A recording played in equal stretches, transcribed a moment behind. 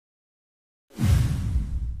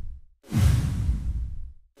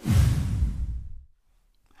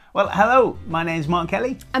Well, hello, my name's Mark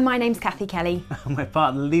Kelly. And my name's Kathy Kelly. And we're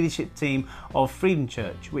part of the leadership team of Freedom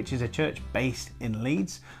Church, which is a church based in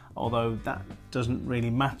Leeds, although that doesn't really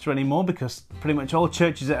matter anymore because pretty much all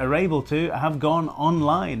churches that are able to have gone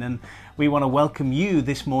online. And we want to welcome you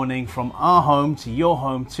this morning from our home to your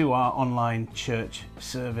home to our online church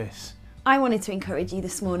service. I wanted to encourage you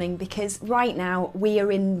this morning because right now we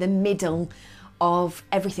are in the middle of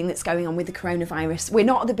everything that's going on with the coronavirus. We're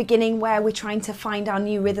not at the beginning where we're trying to find our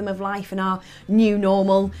new rhythm of life and our new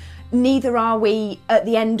normal. Neither are we at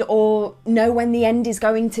the end or know when the end is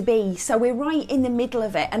going to be. So we're right in the middle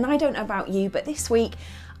of it. And I don't know about you, but this week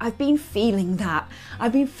I've been feeling that.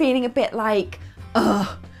 I've been feeling a bit like,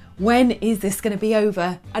 when is this going to be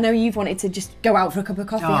over? I know you've wanted to just go out for a cup of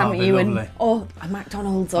coffee, haven't you? Lovely. Or a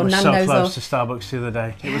McDonald's or I was Nando's. so close to Starbucks the other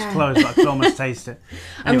day. It was closed, but I could almost taste it.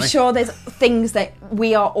 Anyway. I'm sure there's things that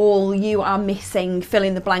you are missing, fill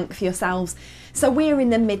in the blank for yourselves. So we're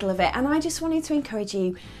in the middle of it. And I just wanted to encourage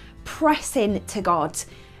you, press in to God,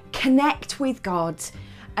 connect with God,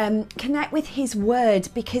 connect with His Word,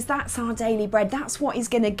 because that's our daily bread. That's what is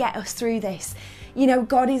going to get us through this. You know,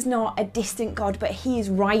 God is not a distant God, but He is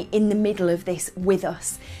right in the middle of this with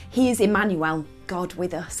us. He is Emmanuel, God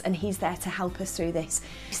with us, and He's there to help us through this.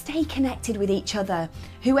 Stay connected with each other,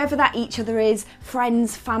 whoever that each other is,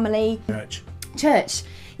 friends, family. Church,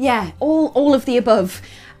 yeah, all of the above.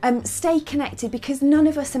 Stay connected because none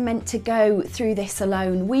of us are meant to go through this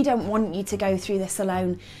alone. We don't want you to go through this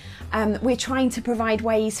alone. We're trying to provide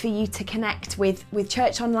ways for you to connect with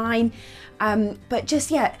church online. But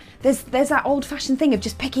just yet, there's that old-fashioned thing of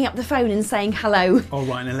just picking up the phone and saying hello. Or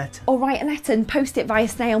writing a letter. Or write a letter and post it via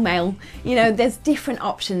snail mail. You know, there's different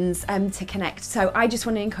options to connect. So I just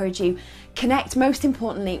want to encourage you, connect most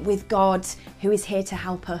importantly with God, who is here to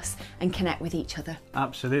help us, and connect with each other.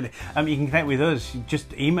 Absolutely. You can connect with us.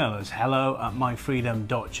 Just email us,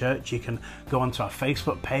 hello@myfreedom.church. You can go onto our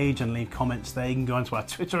Facebook page and leave comments there. You can go onto our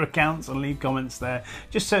Twitter accounts and leave comments there.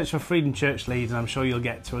 Just search for Freedom Church Leeds and I'm sure you'll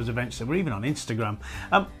get to us eventually. We're even on Instagram.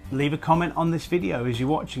 Leave a comment on this video as you're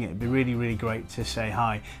watching it. It'd be really, really great to say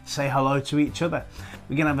hi, say hello to each other.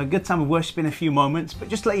 We're going to have a good time of worship in a few moments, but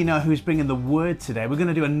just to let you know who's bringing the word today, we're going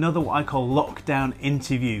to do another what I call lockdown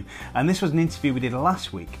interview. And this was an interview we did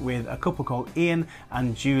last week with a couple called Ian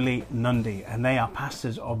and Julie Nundy, and they are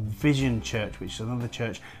pastors of Vision Church, which is another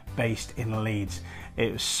church based in Leeds.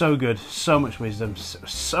 It was so good, so much wisdom,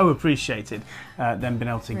 so appreciated them being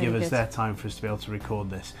able to give us their time for us to be able to record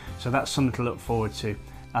this. So that's something to look forward to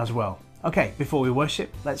as well. Okay, before we worship,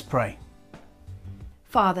 let's pray.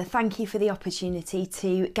 Father, thank you for the opportunity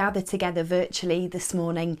to gather together virtually this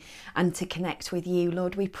morning and to connect with you.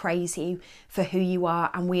 Lord, we praise you for who you are,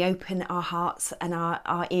 and we open our hearts and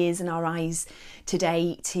our ears and our eyes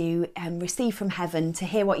today to receive from heaven, to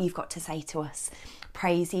hear what you've got to say to us.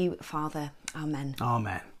 Praise you, Father. Amen.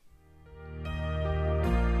 Amen.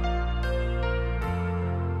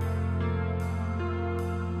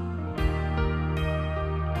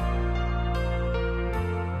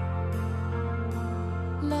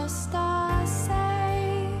 Lost are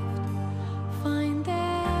saved, find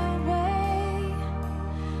their way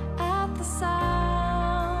at the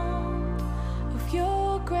sound of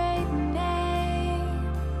your great name.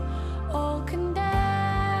 All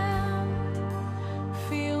condemned,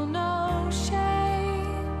 feel no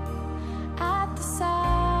shame.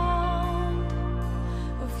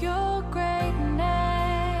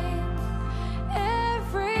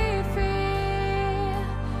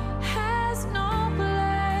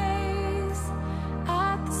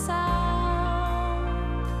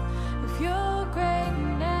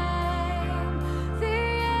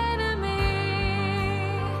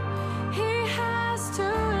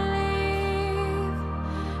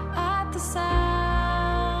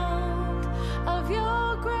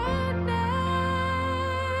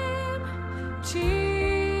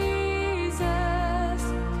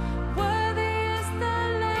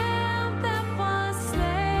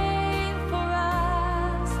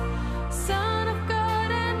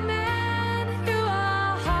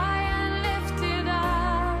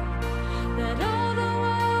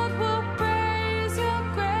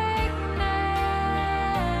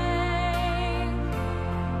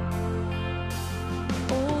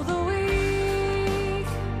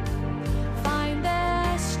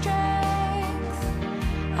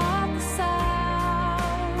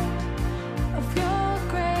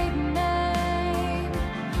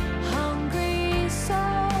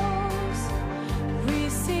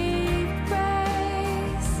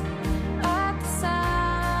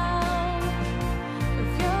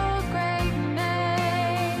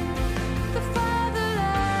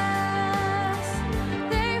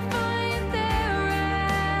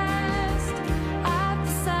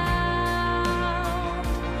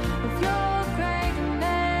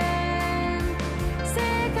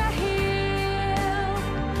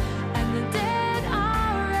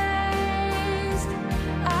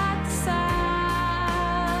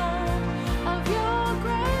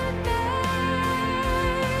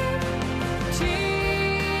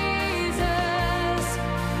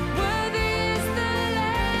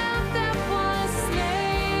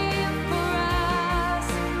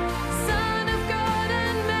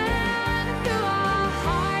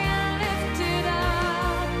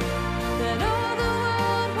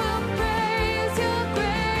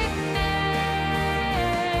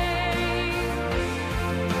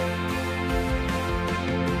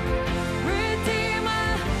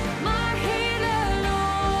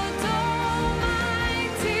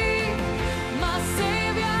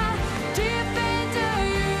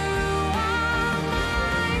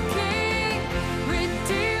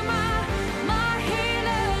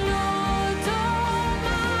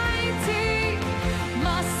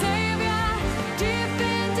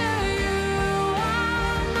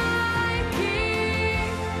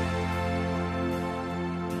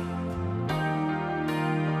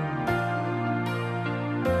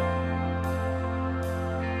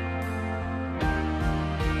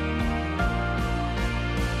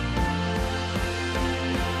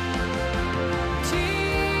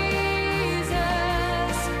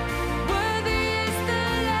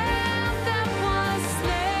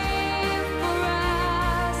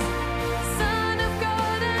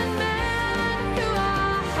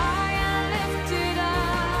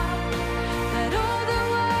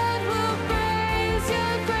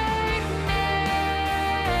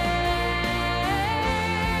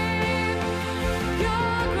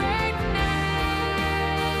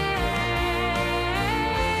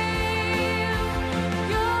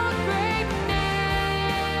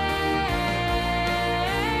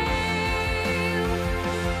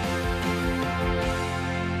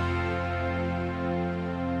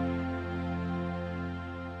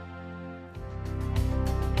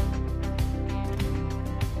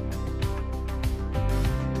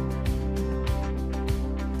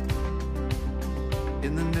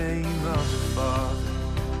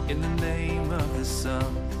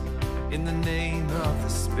 Son, in the name of the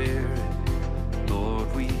Spirit,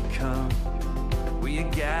 Lord, we come. We are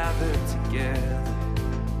gathered together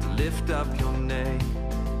to lift up your name,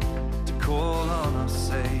 to call on our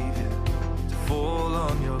Savior, to fall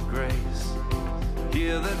on your grace.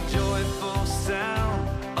 Hear the joyful sound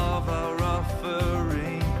of our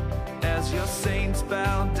offering as your saints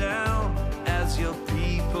bow down, as your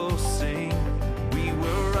people sing. We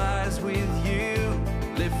will rise with you,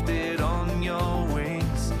 lifted on your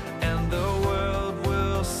wings, and the world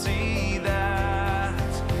will see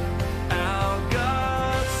that our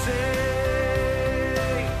God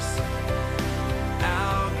saves.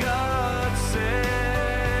 Our God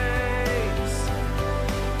saves.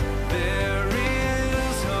 There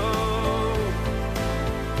is hope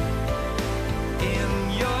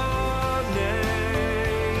in your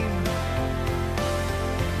name.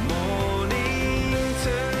 Morning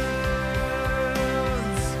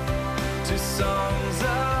turns to songs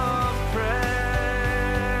of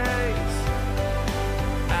praise.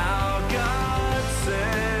 Our God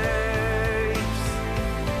saves.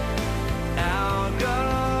 Our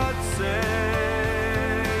God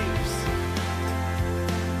saves.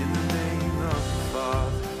 In the name of the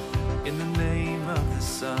Father, in the name of the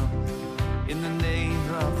Son, in the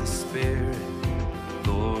name of the Spirit,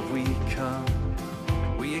 Lord, we come.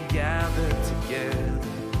 We are gathered together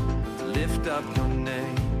to lift up your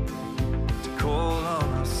name, to call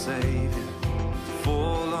on our Savior, to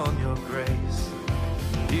fall on your grace.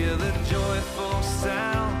 Hear the joyful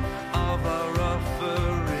sound of our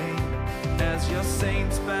offering as your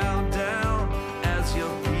saints bow down, as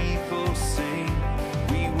your people sing.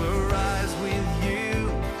 We will rise with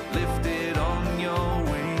you, lifted on your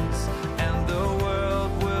wings, and the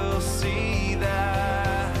world will see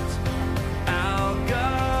that our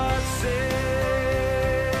God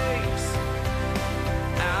saves.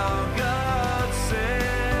 Our God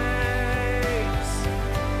saves.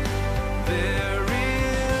 There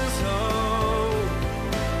is hope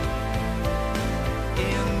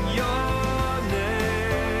in your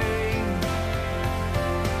name.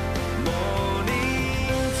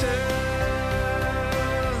 Morning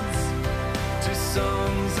turns to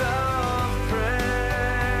songs of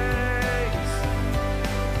praise.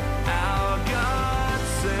 Our God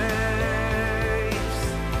saves.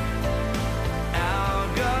 Our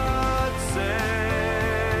God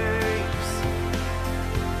saves.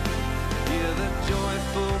 Hear the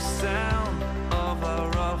joyful sound of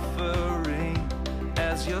our offering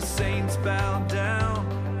as your saints bow down,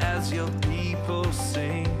 as your people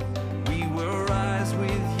sing. We will rise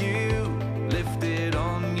with you, lifted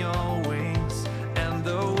on your wings, and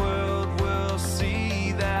the world will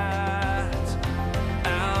see that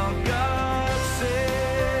our God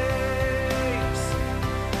saves.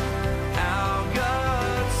 Our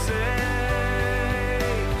God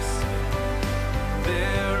saves.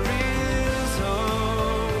 There is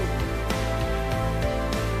hope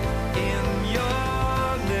in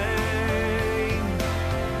your name.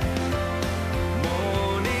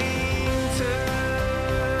 Morning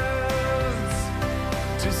turns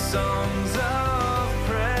to songs of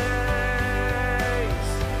praise.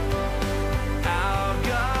 Our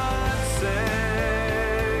God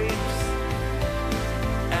saves.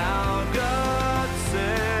 Our God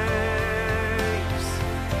saves.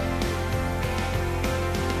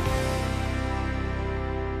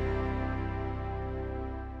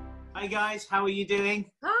 Hi guys, how are you doing?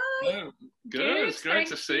 Hi. Oh, good. It's great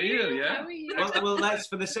to thank see you. Yeah. How are you? Well, let's,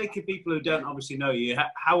 for the sake of people who don't obviously know you,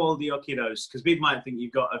 how old are your kiddos? Because people might think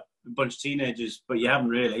you've got a bunch of teenagers, but you haven't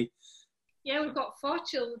really. Yeah, we've got 4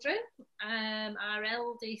 children. Our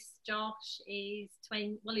eldest, Josh, is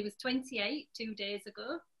 20. Well, he was 28 2 days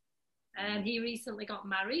ago. He recently got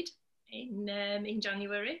married in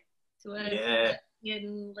January to a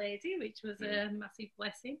young lady, which was a massive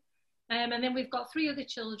blessing. And then we've got 3 other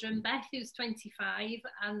children, Beth, who's 25,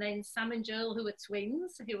 and then Sam and Joel, who are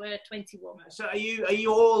twins, who are 21. So are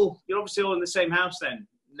you all? You're obviously all in the same house then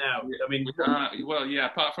now. I mean, Well, yeah.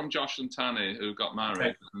 Apart from Josh and Tanny, who got married,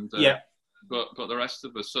 Okay. and, yeah. but the rest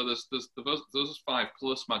of us. So there's 5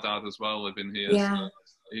 plus my dad as well living here. Yeah. So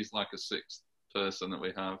he's like a 6th person that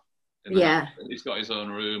we have. Yeah. He's got his own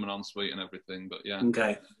room and ensuite and everything. But yeah.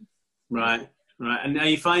 Okay. Right. And are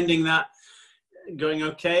you finding that going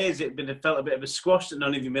okay? Has it felt a bit of a squash that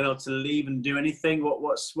none of you been able to leave and do anything?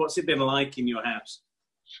 What's it been like in your house?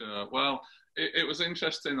 Sure. Well, it was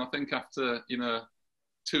interesting. I think after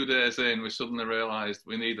 2 days in, we suddenly realised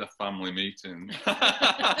we need a family meeting.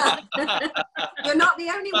 You're not the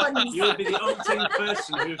only ones. You'll be the umpteenth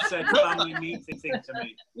person who've said family meeting to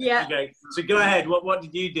me. Yeah. Okay, so go ahead. What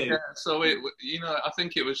did you do? Yeah, so we, you know, I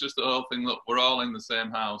think it was just the whole thing. Look, we're all in the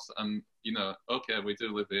same house, and you know, okay, we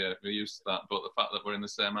do live here, we're used to that. But the fact that we're in the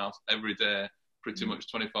same house every day, pretty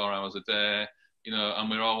much 24 hours a day, you know, and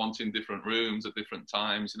we're all wanting different rooms at different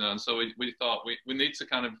times, you know, and so we thought we need to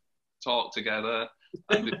kind of talk together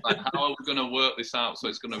and decide how are we going to work this out so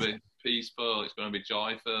it's going to be peaceful, it's going to be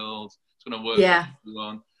joy filled, it's going to work Yeah. for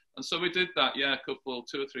everyone. And so we did that, yeah, 2 or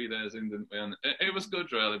 3 days in, didn't we? And it was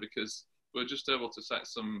good, really, because we were just able to set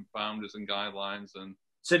some boundaries and guidelines. And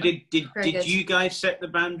So did Very good. you guys set the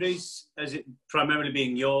boundaries as it primarily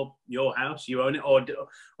being your house, you own it, or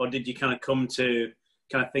did you kind of come to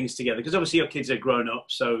kind of things together? Because obviously your kids are grown up,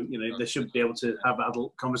 so you know they should be able to have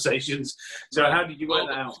adult conversations. So how did you work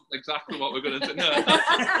that out? Exactly what we're going to do. No.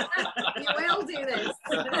 You will do this.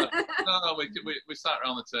 No, we sat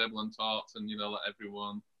around the table and talked, and you know, let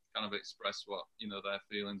everyone kind of express what, you know, their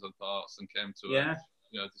feelings and thoughts, and came to Yeah.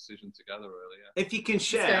 a decision together, really. Yeah. If you can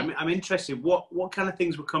share, I'm interested. What kind of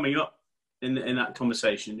things were coming up in that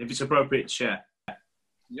conversation? If it's appropriate to share.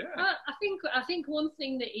 Yeah. Well, I think one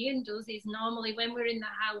thing that Ian does is normally when we're in the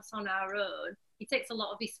house on our own, he takes a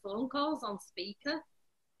lot of his phone calls on speaker.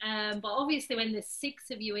 But obviously when there's 6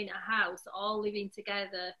 of you in a house all living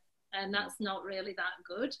together, and that's not really that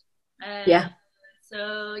good. Yeah.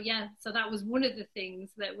 So that was one of the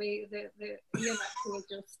things that Ian had to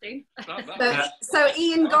adjust in. So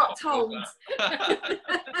Ian got told.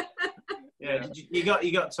 Yeah, you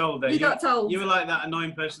got told that. You got told. You were like that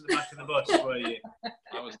annoying person at the back of the bus, were you?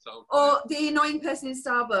 I was told. Or the annoying person in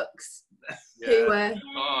Starbucks. Yeah. Who,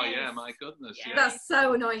 Oh yeah, my goodness. Yeah. that's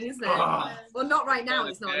so annoying, isn't it? Oh. Well, not right now.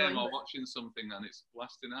 Playing It's a not game annoying. or but- watching something and it's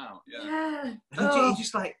blasting out. Yeah. Yeah. And Oh. you're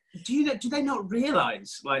just like, do they not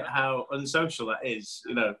realise like how unsocial that is?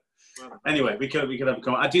 You know. Anyway, we could have a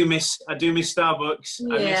comment. I do miss Starbucks.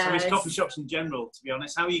 I miss Yes. coffee shops in general. To be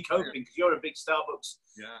honest, how are you coping? Because you're a big Starbucks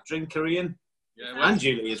Yeah. drinker, Ian, Yeah. and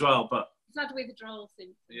Julie as well. But He's had withdrawal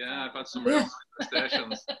symptoms. Yeah, I've had some Yeah. real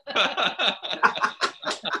manifestations.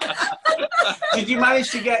 did you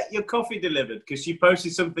manage to get your coffee delivered? Because you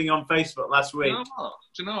posted something on Facebook last week. Do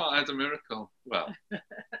you know what? I had a miracle. Well,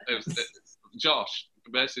 Josh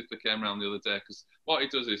basically came around the other day because what he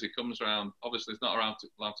does is he comes around. Obviously, he's not allowed to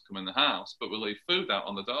come in the house, but we'll leave food out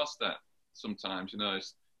on the doorstep sometimes. You know,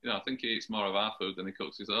 I think he eats more of our food than he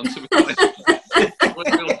cooks his own. To be honest.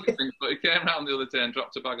 But he came around the other day and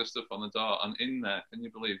dropped a bag of stuff on the door, and in there, can you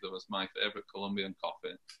believe there was my favourite Colombian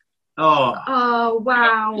coffee? Oh, Oh,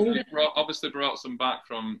 wow. He obviously brought some back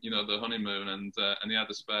from, you know, the honeymoon, and he had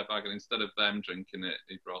a spare bag, and instead of them drinking it,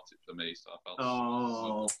 he brought it for me. So I felt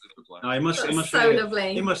Oh. so blessed. no, he must So really,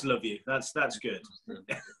 lovely. He must love you. That's good.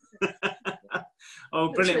 Oh,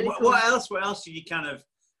 That's brilliant! really What cool. else? What else did you kind of,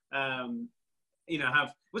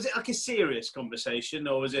 have? Was it like a serious conversation,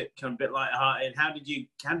 or was it kind of a bit light-hearted? How did you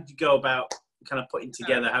go about kind of putting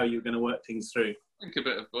together how you were going to work things through? I think a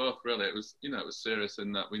bit of both, really. It was, it was serious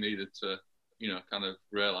in that we needed to, kind of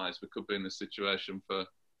realise we could be in this situation for,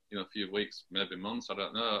 a few weeks, maybe months, I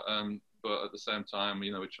don't know. But at the same time,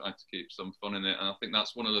 we tried to keep some fun in it, and I think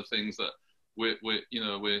that's one of the things that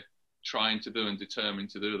we're trying to do and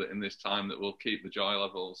determined to do, that in this time that we'll keep the joy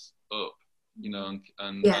levels up, and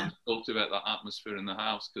cultivate that atmosphere in the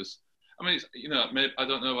house. Because I mean, maybe, I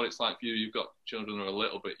don't know what it's like for you. You've got children who are a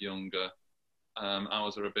little bit younger.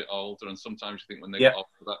 Ours are a bit older, and sometimes you think when they get older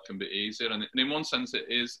that can be easier. And in one sense, it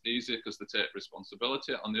is easier because they take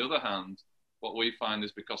responsibility. On the other hand, what we find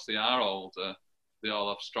is because they are older, they all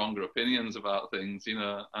have stronger opinions about things,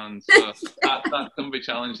 and so that can be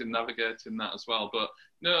challenging navigating that as well. But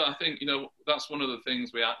no, I think, that's one of the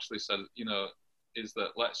things we actually said, is that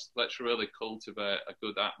let's really cultivate a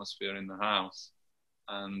good atmosphere in the house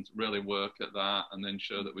and really work at that, and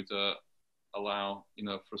ensure that we don't allow,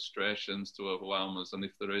 frustrations to overwhelm us. And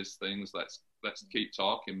if there is things, let's keep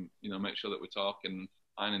talking, make sure that we're talking,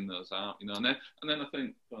 ironing those out, and then I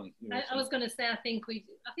think I was going to say I think we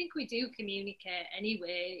do communicate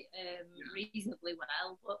anyway reasonably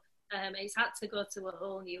well, but it's had to go to a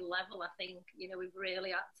whole new level. I think we've really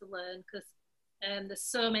had to learn, because there's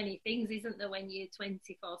so many things, isn't there, when you're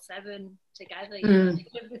 24/7 together. One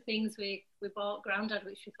of the things we bought Grandad,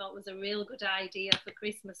 which we thought was a real good idea for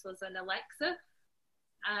Christmas, was an Alexa.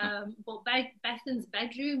 But Bethan's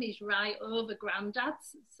bedroom is right over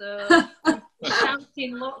Grandad's, so he's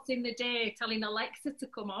shouting lots in the day, telling Alexa to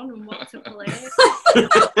come on and what to play.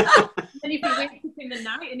 And if he wakes up in the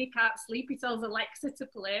night and he can't sleep, he tells Alexa to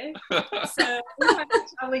play. So we've had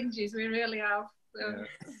challenges, we really have. So, Yeah.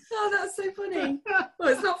 Oh, that's so funny. Well,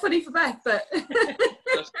 it's not funny for Beth, but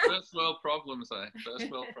First world problems, eh?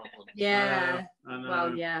 First world problems. yeah. I know.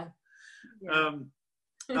 Well, yeah.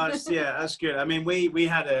 That's good. I mean, we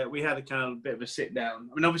had a kind of bit of a sit down.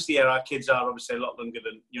 I mean, obviously, yeah, our kids are obviously a lot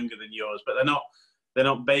younger than yours, but they're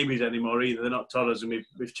not babies anymore either. They're not toddlers, and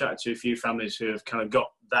we've chatted to a few families who have kind of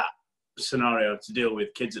got that scenario to deal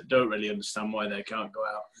with, kids that don't really understand why they can't go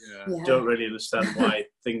out, Yeah. don't really understand why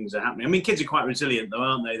things are happening. I mean, kids are quite resilient though,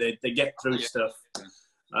 aren't they? They get through stuff.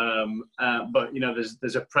 But you know,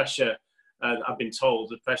 there's a pressure, I've been told,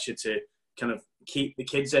 the pressure to kind of keep the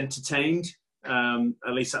kids entertained.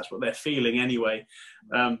 At least that's what they're feeling anyway.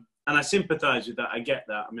 And I sympathise with that. I get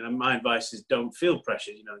that. I mean, my advice is don't feel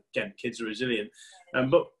pressured. You know, again, kids are resilient.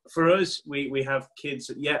 But for us, we have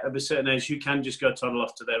kids of a certain age who can just go toddle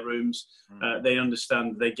off to their rooms. They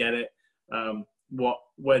understand, they get it.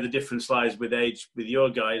 Where the difference lies with age with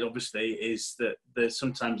your guys, obviously, is that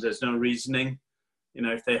sometimes there's no reasoning. You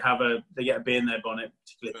know, if they get a bee in their bonnet,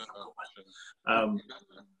 particularly,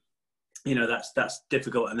 you know, that's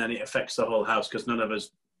difficult, and then it affects the whole house because none of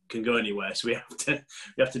us can go anywhere, so we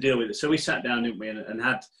have to deal with it. So we sat down, didn't we,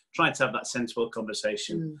 and tried to have that sensible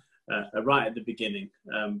conversation right at the beginning.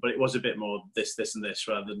 But it was a bit more this and this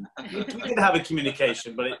rather than we did have a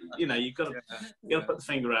communication, but you know, you've got to put the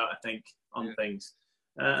finger out, I think, on things.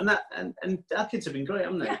 And our kids have been great,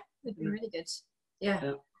 haven't they? Yeah, they've been really good.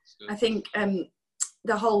 Yeah. I think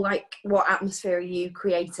the whole, like, what atmosphere are you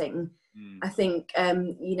creating? I think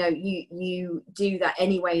you know, you do that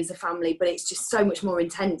anyway as a family, but it's just so much more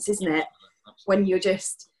intense, isn't it? When you're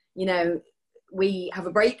just, you know, we have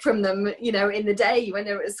a break from them, you know, in the day when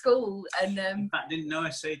they're at school. And in fact, didn't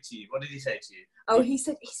Noah say to you? What did he say to you? Oh, he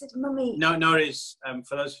said, Mummy. Noah is,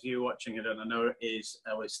 for those of you watching, I don't know, Noah is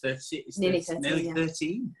nearly 13 this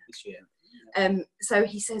year. So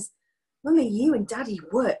he says, Mummy, you and Daddy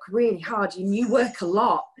work really hard and you work a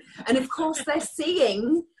lot. And of course they're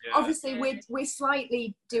seeing, obviously we're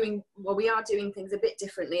slightly doing, well, we are doing things a bit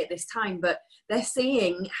differently at this time, but they're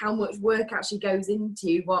seeing how much work actually goes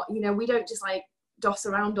into what, you know, we don't just like doss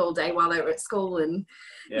around all day while they're at school and,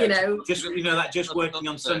 you know. Just working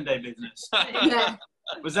on Sunday business. Yeah.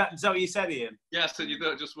 Is that what you said, Ian? Yeah, so you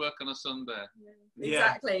don't just work on a Sunday.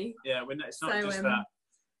 Exactly. Yeah, it's not just that.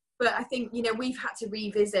 But I think, you know, we've had to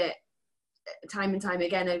revisit time and time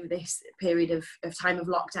again over this period of time of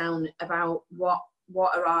lockdown about what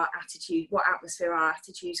are our attitude, what atmosphere our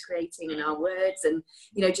attitudes creating in our words, and,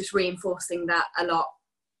 you know, just reinforcing that a lot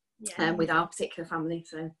with our particular family.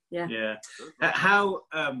 So how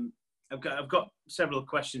I've got several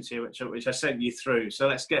questions here which I sent you through, so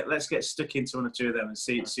let's get stuck into one or two of them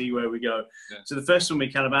and see where we go. So the first one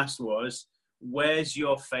we kind of asked was, where's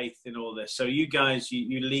your faith in all this? So you guys,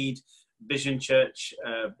 you lead Vision Church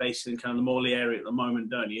based in kind of the Morley area at the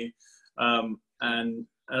moment, don't you? And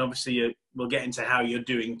obviously we'll get into how you're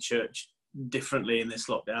doing church differently in this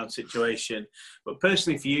lockdown situation. But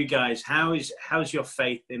personally for you guys, how's your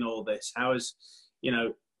faith in all this? How is, you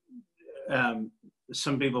know,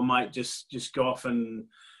 some people might just go off and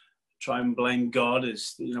try and blame God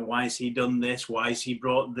as, you know, why has he done this? Why has he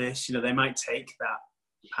brought this? You know, they might take that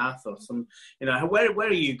path or some, you know, where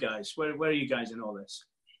are you guys? Where are you guys in all this?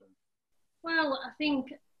 Well, I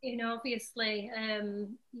think, you know, obviously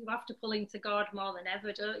you have to pull into God more than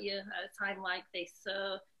ever, don't you, at a time like this?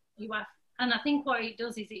 So you have, and I think what it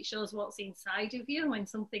does is it shows what's inside of you when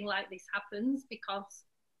something like this happens, because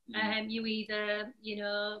you either, you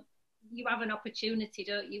know, you have an opportunity,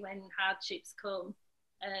 don't you, when hardships come,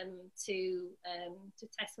 to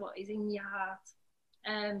test what is in your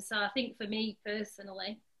heart. So I think for me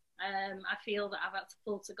personally, I feel that I've had to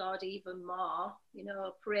pull to God even more, you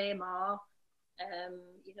know, pray more,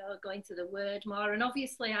 you know, go into the Word more. And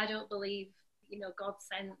obviously I don't believe, you know, God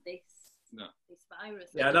sent this virus.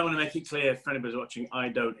 Yeah, I don't want to make it clear for anybody watching, I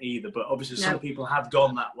don't either, but obviously some people have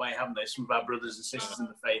gone that way, haven't they? Some of our brothers and sisters in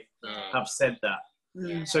the faith have said that.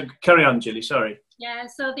 Yeah. So carry on, Julie, sorry. Yeah,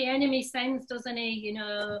 so the enemy sends, doesn't he, you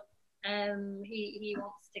know, he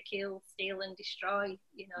wants to kill, steal and destroy,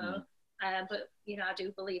 you know. But, you know, I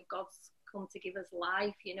do believe God's come to give us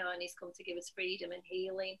life, you know, and he's come to give us freedom and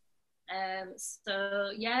healing.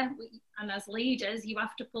 So, yeah, and as leaders, you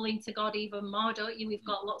have to pull into God even more, don't you? We've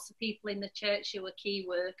got lots of people in the church who are key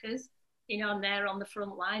workers, you know, and they're on the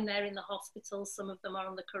front line, they're in the hospitals, some of them are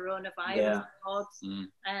on the coronavirus wards.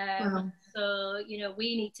 So, you know,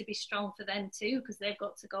 we need to be strong for them too, because they've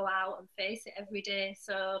got to go out and face it every day.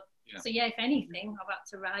 So, if anything, I've had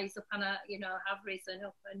to rise up, and you know, have risen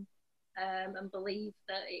up and believe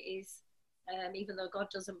that it is, even though God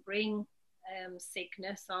doesn't bring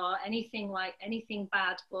sickness or anything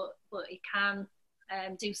bad, but he can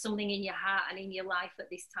do something in your heart and in your life at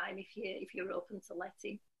this time if you're open to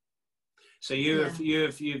letting. So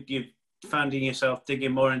you've finding yourself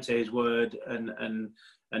digging more into His Word and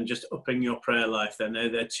just upping your prayer life. Then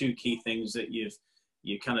they're two key things that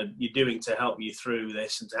you're doing to help you through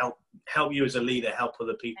this and to help you as a leader, help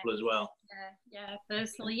other people as well. Yeah,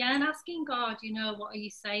 personally, and asking God, what are you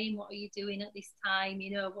saying? What are you doing at this time?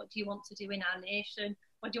 What do you want to do in our nation?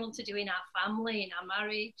 What do you want to do in our family, in our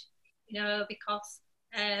marriage? Because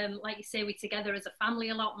like you say, we're together as a family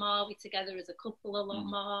a lot more, we're together as a couple a lot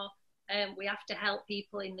more. We have to help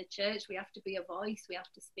people in the church. We have to be a voice. We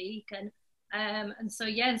have to speak, and so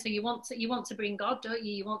you want to bring God, don't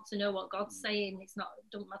you? You want to know what God's saying. It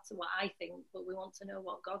don't matter what I think, but we want to know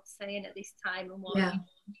what God's saying at this time and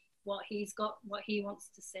what He's got, what He wants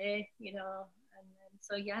to say, And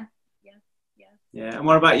so yeah. And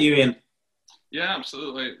what about you, Ian? Yeah,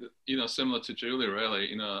 absolutely. Similar to Julie,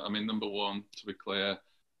 really. Number one, to be clear,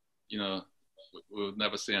 we would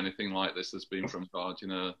never see anything like this that's been from God.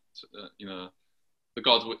 The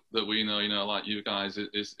God that we know, like you guys,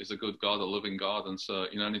 is a good God, a loving God, and so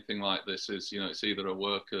anything like this is, it's either a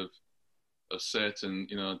work of Satan,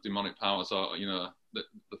 demonic powers, or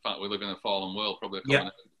the fact we live in a fallen world, probably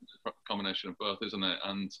a combination of both, isn't it?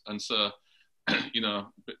 And so,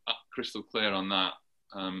 crystal clear on that.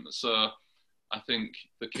 So I think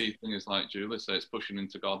the key thing is, like Julie said, it's pushing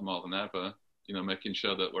into God more than ever. Making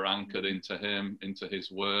sure that we're anchored into Him, into His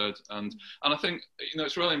Word, and I think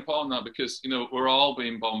it's really important that because we're all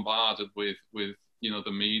being bombarded with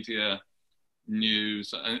the media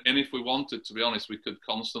news, and if we wanted to be honest, we could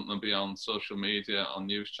constantly be on social media, on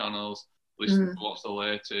news channels, listen to what's the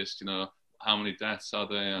latest, how many deaths are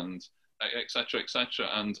there, and etc.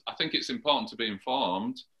 And I think it's important to be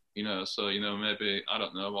informed, so maybe, I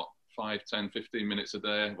don't know, what, 5, 10, 15 minutes a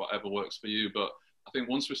day, whatever works for you, but I think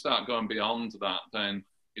once we start going beyond that, then,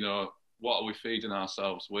 what are we feeding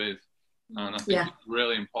ourselves with? And I think it's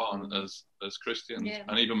really important as Christians,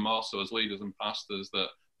 and even more so as leaders and pastors, that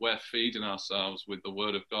we're feeding ourselves with the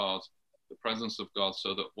Word of God, the presence of God,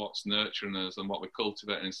 so that what's nurturing us and what we're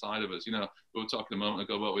cultivating inside of us. We were talking a moment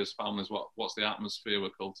ago about as families, what's the atmosphere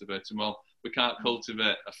we're cultivating? Well, we can't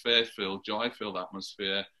cultivate a faith-filled, joy-filled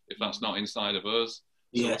atmosphere if that's not inside of us.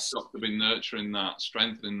 So we've got to be nurturing that,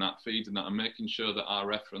 strengthening that, feeding that, and making sure that our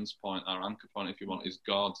reference point, our anchor point, if you want, is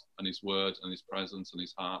God and His Word and His presence and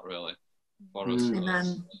His heart, really, for us.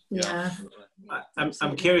 Amen. Yeah.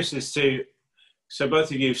 I'm curious as to, so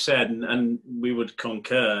both of you have said, and we would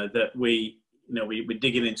concur, that we're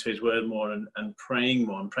digging into His Word more and praying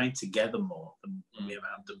more and praying together more than we ever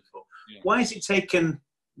have done before. Yeah. Why has it taken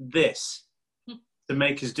this to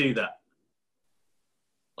make us do that?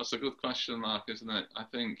 That's a good question, Mark, isn't it? I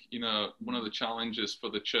think, one of the challenges for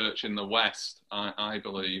the church in the West, I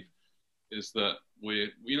believe, is that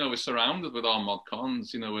we're surrounded with all mod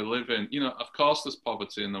cons. We live in, of course there's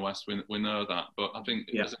poverty in the West, we know that, but I think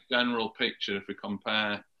as a general picture, if we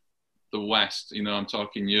compare the West, I'm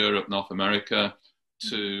talking Europe, North America,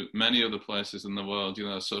 to many other places in the world,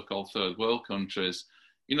 so-called third world countries,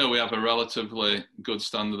 we have a relatively good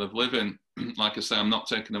standard of living. Like I say, I'm not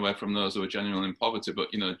taking away from those who are genuinely in poverty, but,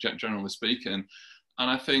 generally speaking. And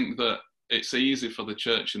I think that it's easy for the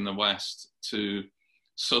church in the West to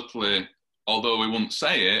subtly, although we wouldn't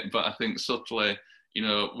say it, but I think subtly,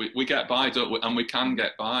 we get by, don't we? And we can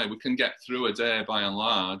get by. We can get through a day by and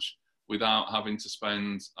large without having to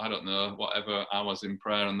spend, I don't know, whatever hours in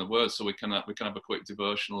prayer and the Word. So we can have a quick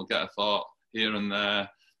devotional, get a thought here and there,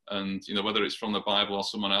 and whether it's from the Bible or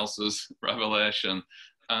someone else's revelation.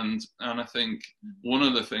 And I think one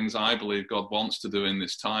of the things I believe God wants to do in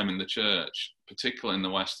this time in the church, particularly in the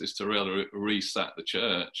West, is to really reset the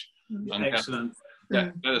church and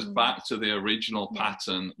get us back to the original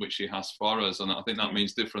pattern which He has for us. And I think that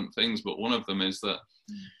means different things, but one of them is that,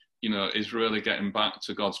 is really getting back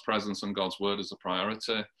to God's presence and God's Word as a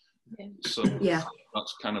priority. So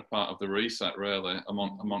that's kind of part of the reset, really,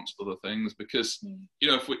 amongst other things, because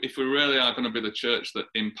if we really are going to be the church that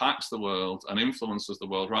impacts the world and influences the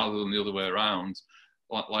world rather than the other way around,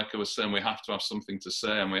 like I was saying, we have to have something to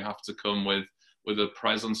say, and we have to come with the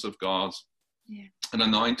presence of God, an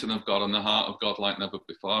anointing of God and the heart of God like never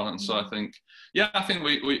before. And so I think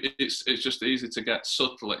it's just easy to get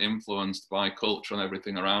subtly influenced by culture and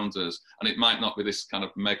everything around us, and it might not be this kind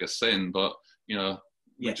of mega sin, but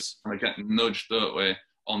we just get nudged, don't we,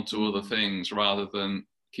 onto other things rather than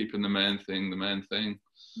keeping the main thing.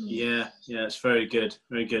 Yeah, it's very good.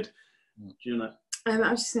 Julia? I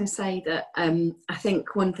was just going to say that I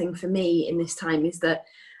think one thing for me in this time is that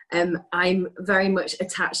I'm very much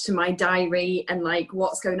attached to my diary and like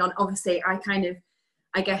what's going on. Obviously, I kind of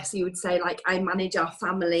I guess you would say, like, I manage our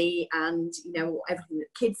family and, you know, everything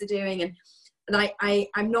that kids are doing. And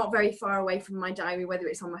I'm not very far away from my diary, whether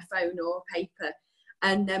it's on my phone or paper.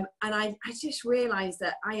 And I just realised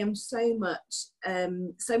that I am so much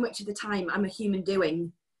of the time I'm a human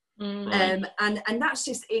doing. And that's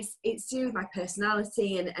just, it's to do with my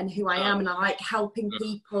personality and who I am, and I like helping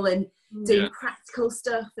people and doing practical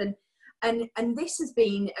stuff, and this has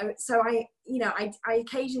been so I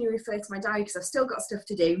occasionally refer to my diary because I've still got stuff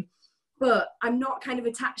to do, but I'm not kind of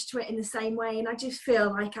attached to it in the same way, and I just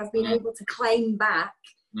feel like I've been able to claim back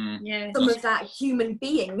some of that human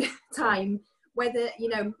being time, whether, you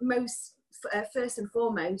know, first and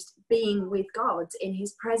foremost being with God in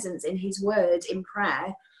his presence, in his word, in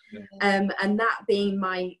prayer. And that being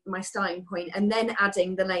my starting point, and then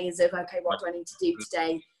adding the layers of, okay, what do I need to do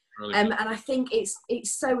today? And I think it's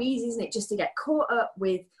so easy, isn't it, just to get caught up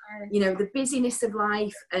with, you know, the busyness of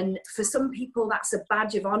life, and for some people that's a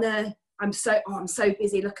badge of honor. I'm so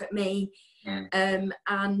busy, look at me.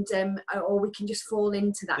 Or we can just fall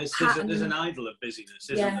into that pattern. There's an idol of busyness,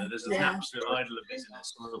 isn't there? There's an absolute idol of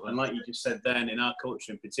busyness, and like you just said then, in our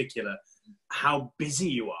culture in particular, how busy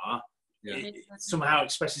you are it somehow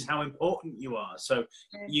expresses how important you are. So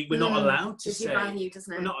we're not allowed to say, value,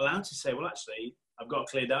 doesn't it? We're not allowed to say, well, actually, I've got a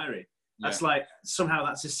clear diary. That's like, somehow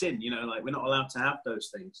that's a sin, you know, like we're not allowed to have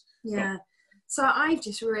those things. So I've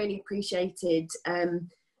just really appreciated,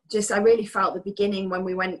 I really felt the beginning when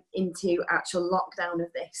we went into actual lockdown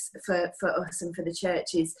of this for us and for the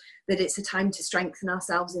churches, that it's a time to strengthen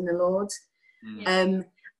ourselves in the Lord.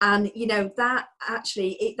 And, you know, that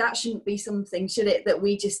actually, that shouldn't be something, should it, that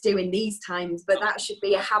we just do in these times, but that should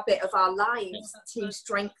be a habit of our lives to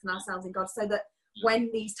strengthen ourselves in God, so that when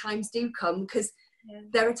these times do come, because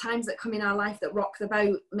there are times that come in our life that rock the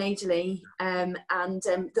boat majorly, and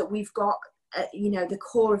that we've got, you know, the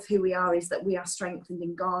core of who we are is that we are strengthened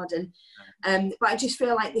in God. And but I just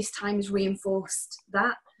feel like this time has reinforced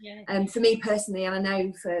that, for me personally, and I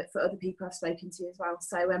know for other people I've spoken to as well.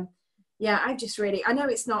 So I just really, I know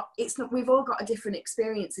it's not, we've all got a different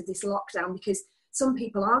experience of this lockdown, because some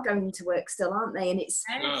people are going to work still, aren't they? And it's,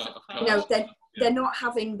 you know, they're not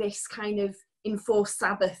having this kind of enforced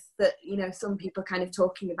Sabbath that, you know, some people are kind of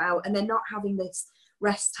talking about, and they're not having this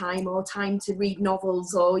rest time or time to read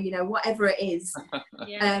novels or, you know, whatever it is.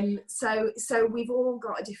 So we've all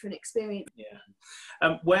got a different experience.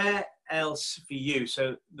 Where else for you?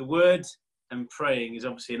 So the word and praying is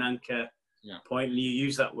obviously an anchor point, and you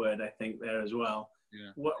use that word, I think, there as well.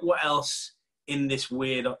 What else in this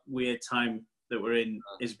weird time that we're in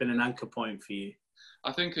has been an anchor point for you?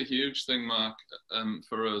 I think a huge thing, Mark,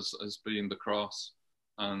 for us has been the cross,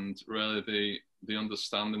 and really the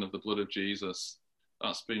understanding of the blood of Jesus.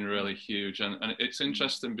 That's been really huge. And it's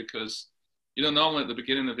interesting because, you know, normally at the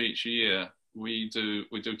beginning of each year, we do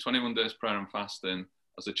 21 days prayer and fasting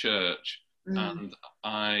as a church. And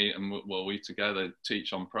we together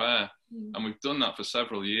teach on prayer. And we've done that for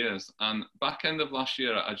several years. And back end of last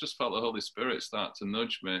year, I just felt the Holy Spirit start to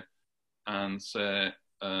nudge me and say,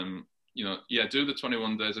 you know, do the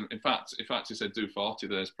 21 days. In fact, he said do 40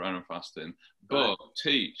 days prayer and fasting, but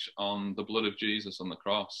teach on the blood of Jesus on the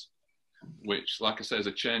cross, which, like I say, is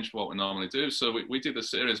a change for what we normally do. So we did a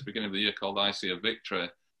series at the beginning of the year called I See a Victory,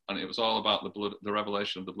 and it was all about the blood, the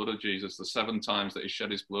revelation of the blood of Jesus, the 7 times that he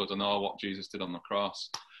shed his blood, and all what Jesus did on the cross.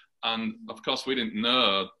 And of course, we didn't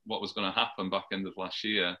know what was going to happen back end of last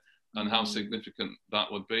year and how significant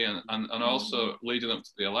that would be. And also leading up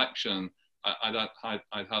to the election, I'd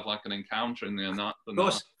had like an encounter in there. Of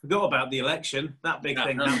course, forgot about the election. That big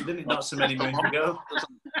thing happened, didn't it? Not so many moons ago.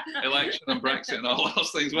 Election and Brexit and all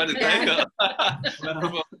those things. Where did they go?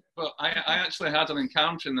 But I actually had an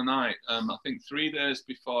encounter in the night, I think 3 days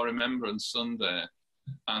before Remembrance Sunday.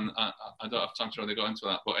 And I don't have time to really go into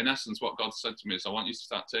that. But in essence, what God said to me is, I want you to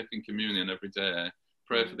start taking communion every day,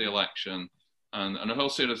 pray for the election, and a whole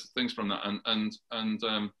series of things from that. And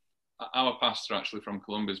our pastor, actually from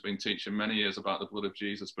Colombia, has been teaching many years about the blood of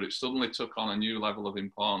Jesus, but it suddenly took on a new level of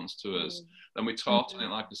importance to us. Then we taught on it,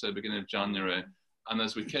 like I said, beginning of January. And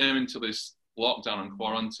as we came into this lockdown and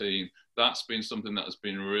quarantine, that's been something that has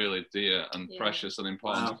been really dear and precious and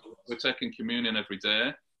important. We're taking communion every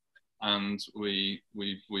day, and we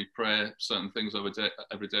pray certain things every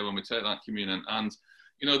day when we take that communion. And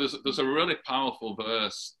you know, there's a really powerful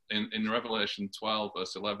verse in Revelation 12,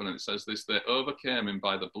 verse 11, and it says this: they overcame him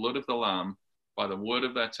by the blood of the Lamb, by the word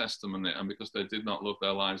of their testimony, and because they did not love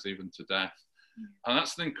their lives even to death. And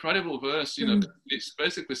that's an incredible verse. You know, it's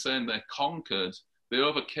basically saying they conquered, they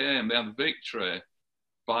overcame, they had victory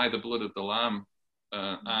by the blood of the Lamb.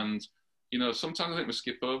 And you know, sometimes I think we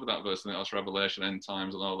skip over that verse and that's Revelation, end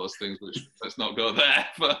times, and all those things. Which let's not go there.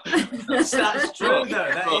 But that's true, though.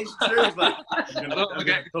 That is true. Like, I don't want to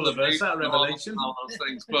get pull a verse out of Revelation. All those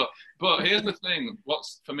things. But here's the thing: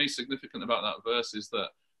 what's for me significant about that verse is that,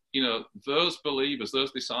 you know, those believers,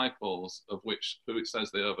 those disciples, of who it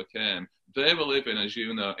says they overcame, they were living, as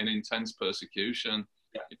you know, in intense persecution.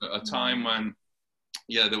 Yeah. You know, a time when,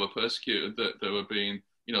 yeah, they were persecuted, that they were being,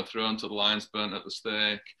 you know, thrown to the lions, burnt at the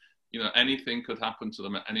stake. You know, anything could happen to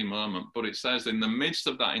them at any moment. But it says in the midst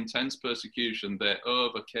of that intense persecution, they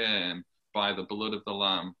overcame by the blood of the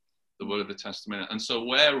Lamb, the word of the testimony. And so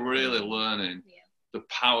we're really learning the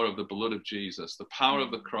power of the blood of Jesus, the power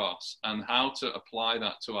of the cross, and how to apply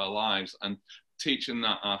that to our lives, and teaching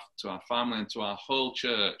that to our family and to our whole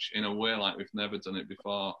church in a way like we've never done it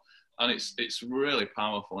before. And it's really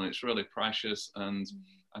powerful and it's really precious. And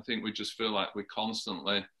I think we just feel like we're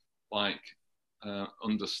constantly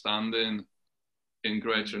understanding in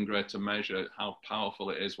greater and greater measure how powerful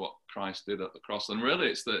it is what Christ did at the cross. And really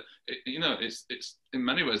it's in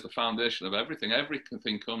many ways the foundation of everything.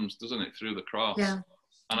 Everything comes, doesn't it, through the cross. And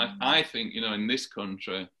I think, you know, in this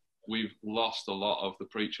country we've lost a lot of the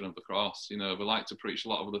preaching of the cross. You know, we like to preach a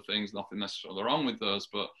lot of other things, nothing necessarily wrong with those,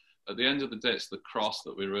 but at the end of the day it's the cross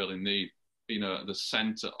that we really need, you know, at the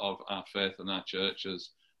center of our faith and our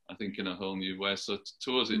churches, I think, in a whole new way. So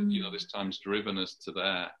to us, you know, this time's driven us to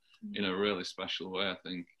there in a really special way, I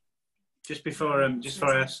think. Just before I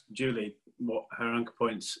ask Julie what her anchor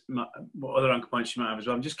points, what other anchor points she might have as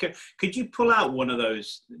well, could you pull out one of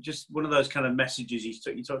those kind of messages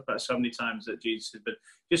you talked about so many times that Jesus said, but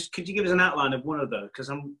just could you give us an outline of one of those?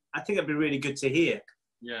 Because I think it'd be really good to hear.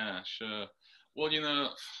 Yeah, sure. Well, you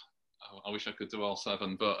know, I wish I could do all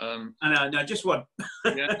 7, but I know, just one.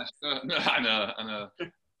 Yeah, sure. No, I know.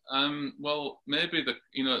 Well, maybe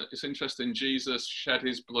it's interesting. Jesus shed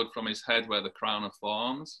his blood from his head where the crown of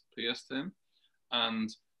thorns pierced him, and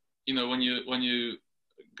you know, when you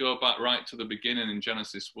go back right to the beginning in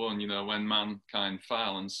Genesis 1, you know, when mankind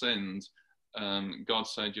fell and sinned, God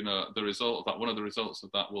said, you know, the result of that, one of the results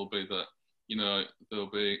of that will be that, you know,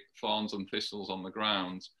 there'll be thorns and thistles on the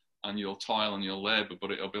ground, and you'll toil and you'll labour,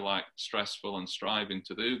 but it'll be like stressful and striving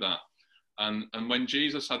to do that. And when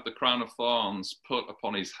Jesus had the crown of thorns put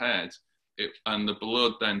upon his head, and the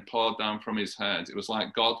blood then poured down from his head, it was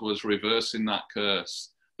like God was reversing that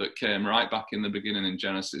curse that came right back in the beginning in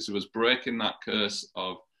Genesis. It was breaking that curse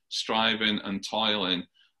of striving and toiling.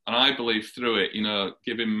 And I believe through it, you know,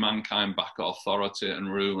 giving mankind back authority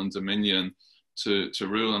and rule and dominion to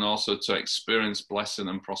rule, and also to experience blessing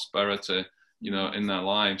and prosperity, you know, in their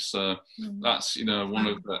lives. So that's, you know, one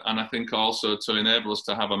of the, and I think also to enable us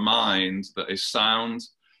to have a mind that is sound,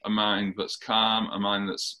 a mind that's calm, a mind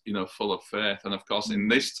that's, you know, full of faith. And of course, in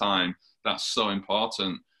this time, that's so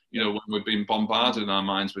important. You know, when we've been bombarded in our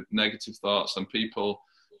minds with negative thoughts and people,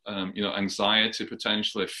 you know, anxiety,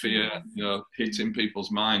 potentially fear, you know, hitting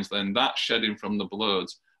people's minds, then that shedding from the blood,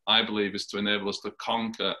 I believe, is to enable us to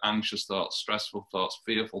conquer anxious thoughts, stressful thoughts,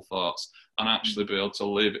 fearful thoughts, and actually be able to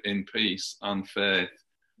live in peace and faith,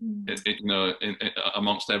 you know,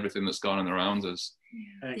 amongst everything that's going on around us.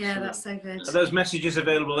 Yeah, that's so good. Are those messages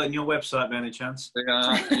available on your website by any chance? They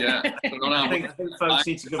are, yeah. I think folks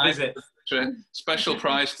need to go visit. Special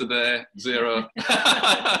price today, $0.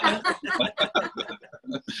 I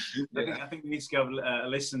think we need to go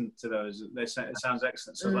listen to those. It sounds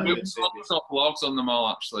excellent. So we've got blogs on them all,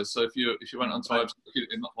 actually. So if you went onto our website,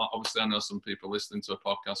 obviously I know some people listening to a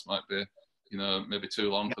podcast might be, you know, maybe too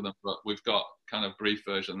long for them, but we've got kind of brief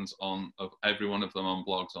versions of every one of them on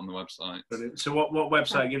blogs on the website. Brilliant. So what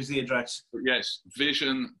website gives the address? Yes,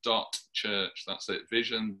 vision.church. That's it,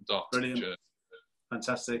 vision.church. Brilliant.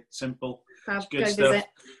 Fantastic. Simple. Good stuff.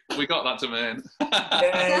 We got that domain.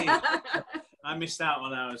 Yay. I missed out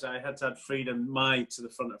on ours. I had to add Freedom, to the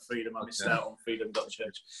front of Freedom. I missed out on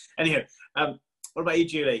freedom.church. Anyhow, what about you,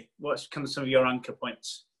 Julie? What's kind of some of your anchor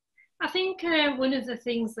points? I think one of the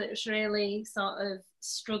things that's really sort of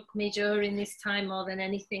struck me during this time more than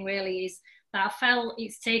anything really is that I felt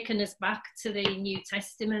it's taken us back to the New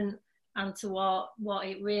Testament and to what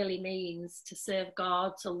it really means to serve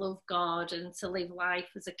God, to love God, and to live life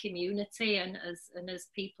as a community and as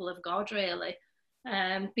people of God, really.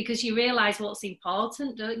 Because you realise what's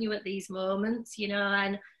important, don't you, at these moments, you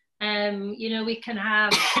know, and you know, we can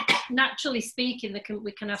have, naturally speaking,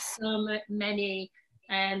 we can have so many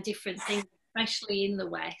different things, especially in the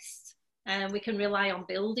West. We can rely on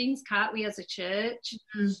buildings, can't we, as a church?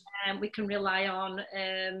 We can rely on,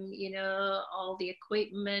 you know, all the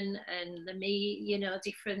equipment and you know,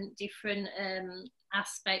 different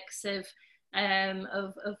aspects of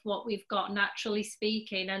of what we've got naturally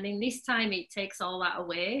speaking. And in this time, it takes all that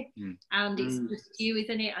away. And it's just you,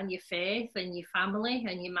 isn't it? And your faith and your family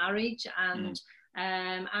and your marriage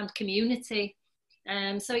and community.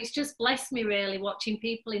 So it's just blessed me really watching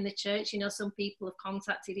people in the church. You know, some people have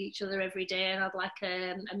contacted each other every day, and I'd like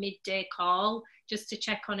a midday call just to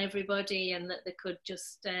check on everybody, and that they could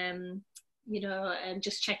just,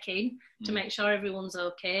 just check in to make sure everyone's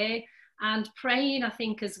okay. And praying, I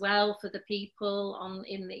think, as well for the people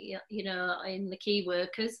in the key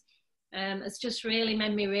workers, has just really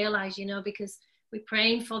made me realise, because we're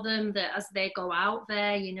praying for them that as they go out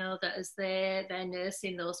there, that as they're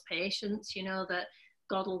nursing those patients, that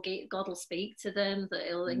God will speak to them, that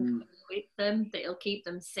He'll equip them, that He'll keep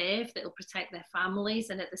them safe, that He'll protect their families,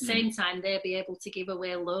 and at the same time they'll be able to give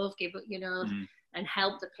away love, and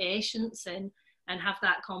help the patients and have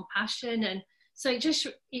that compassion. And so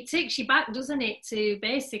it takes you back, doesn't it, to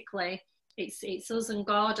basically it's us and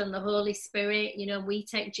God and the Holy Spirit. We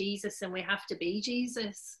take Jesus and we have to be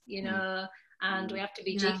Jesus, and we have to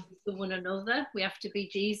be Jesus for one another. We have to be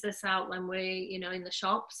Jesus out when we're, in the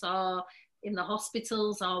shops or in the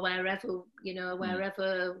hospitals or wherever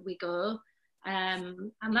we go.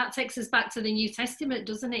 And that takes us back to the New Testament,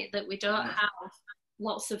 doesn't it? That we don't have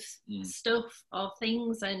lots of stuff or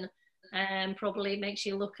things, and probably makes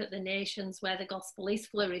you look at the nations where the gospel is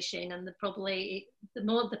flourishing, and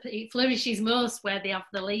it flourishes most where they have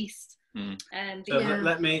the least. So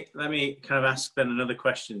let me kind of ask then another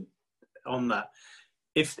question on that.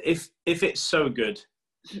 If it's so good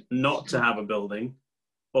not to have a building,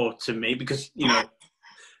 or to me, because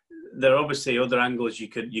there are obviously other angles you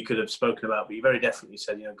could have spoken about, but you very definitely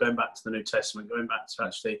said, going back to the New Testament, going back to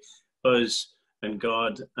actually us and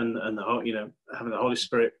God and the whole, having the Holy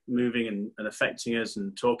Spirit moving and affecting us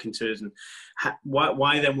and talking to us, and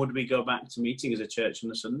why then would we go back to meeting as a church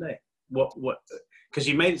on a Sunday? What? Because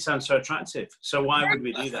you made it sound so attractive. So why would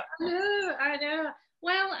we do that? I know.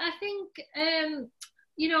 Well, I think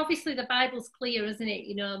obviously the Bible's clear, isn't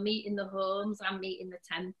it? Meet in the homes and meet in the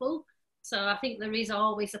temple. So I think there is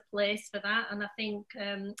always a place for that, and I think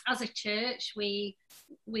as a church we're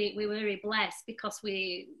very blessed because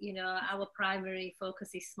our primary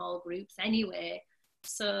focus is small groups anyway.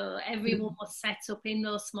 So everyone was set up in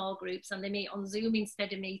those small groups, and they meet on Zoom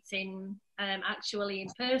instead of meeting actually in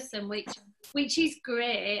person, which is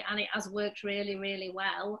great, and it has worked really, really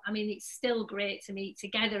well. I mean, it's still great to meet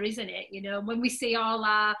together, isn't it? When we see all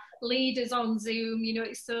our leaders on Zoom,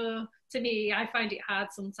 it's so, to me, I find it hard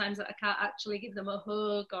sometimes that I can't actually give them a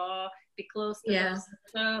hug or be close to them.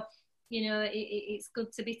 So, it's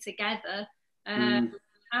good to be together. And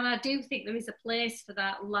I do think there is a place for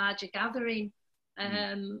that larger gathering.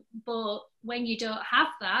 But when you don't have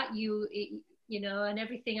that, and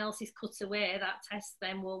everything else is cut away, that tests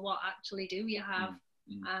then, well, what actually do you have?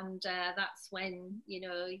 And that's when,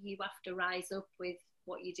 you have to rise up with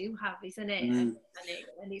what you do have, isn't it? And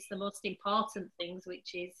it's the most important things,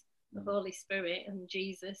 which is the Holy Spirit and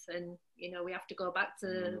Jesus, and we have to go back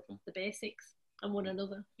to the basics and one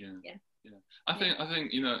another. I think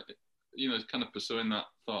kind of pursuing that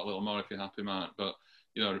thought a little more, if you're happy, Mark, but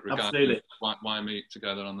regarding why meet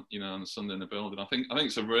together on on Sunday in the building, I think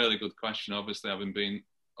it's a really good question. Obviously, having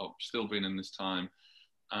still been in this time,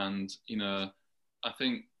 and I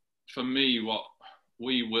think for me, what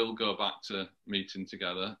we will go back to meeting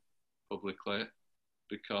together publicly,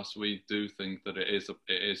 because we do think that it is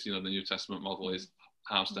the New Testament model is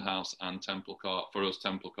house to house and temple court. For us,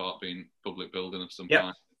 temple court being public building of some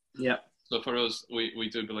kind. Yeah. So for us, we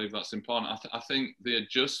do believe that's important. I think the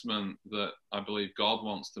adjustment that I believe God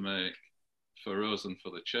wants to make for us and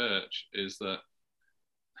for the church is that,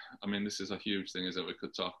 I mean, this is a huge thing, we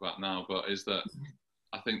could talk about now, but is that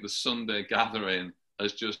I think the Sunday gathering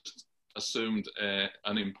has just assumed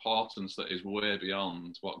an importance that is way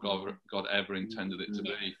beyond what God ever intended it to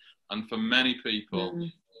be. And for many people,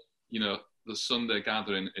 the Sunday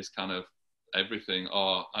gathering is kind of everything,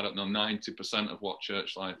 or 90% of what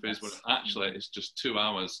church life is, but actually it's just 2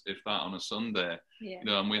 hours, if that, on a Sunday.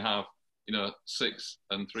 And we have 6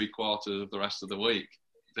 3/4 of the rest of the week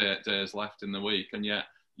days left in the week, and yet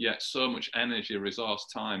so much energy, resource,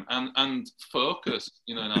 time and focus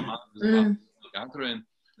in our minds gathering.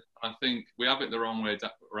 I think we have it the wrong way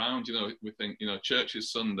around. We think church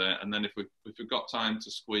is Sunday, and then if we've got time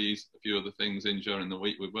to squeeze a few other things in during the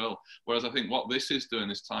week, we will. Whereas I think what this is doing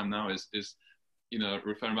this time now is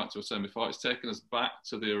referring back to what I was saying before, it's taking us back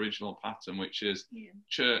to the original pattern, which is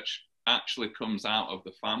church actually comes out of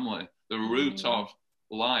the family. The root of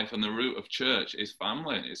life and the root of church is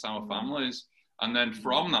family. It's our families, and then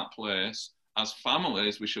from that place, as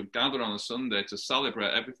families, we should gather on a Sunday to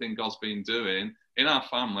celebrate everything God's been doing in our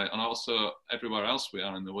family and also everywhere else we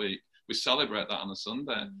are in the week. We celebrate that on a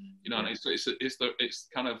Sunday, you know, and it's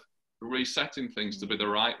kind of resetting things to be the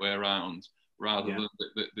right way around, rather than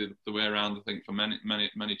the way around. I think for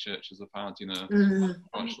many churches have had, you know,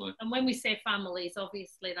 actually. And when we say families,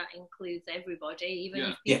 obviously that includes everybody, even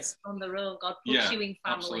if people on the road, God puts you in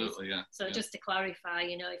families. Absolutely, so just to clarify,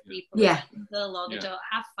 you know, if people Yeah. are single or they don't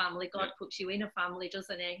have family, God puts you in a family,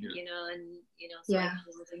 doesn't he? You know, and you know, so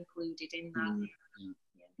everyone's included in that.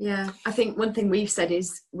 Yeah, I think one thing we've said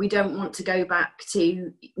is we don't want to go back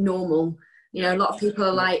to normal. You know, a lot of people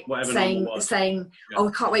are like saying, "Oh,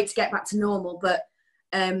 I can't wait to get back to normal." But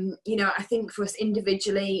you know, I think for us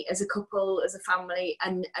individually, as a couple, as a family,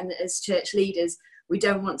 and as church leaders, we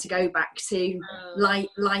don't want to go back to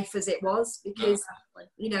life as it was, because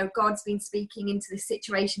you know, God's been speaking into this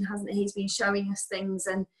situation, hasn't he? He's been showing us things,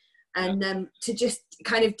 and to just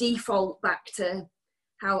kind of default back to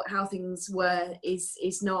how things were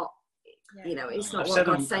is not, you know, it's not what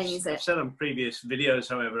God's saying, is it? I've said on previous videos,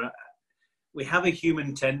 however, we have a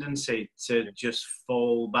human tendency to just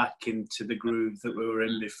fall back into the groove that we were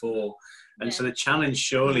in before. And so the challenge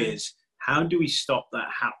surely is, how do we stop that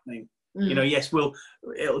happening? You know, yes, it'll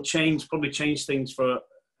probably change things for a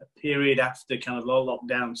period after kind of all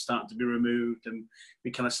lockdowns start to be removed and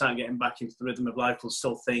we kind of start getting back into the rhythm of life. We'll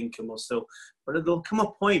still think and but there'll come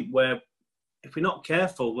a point where if we're not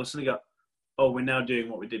careful, we'll suddenly go, oh, we're now doing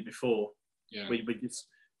what we did before.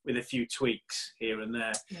 With a few tweaks here and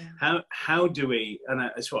there. How do we, and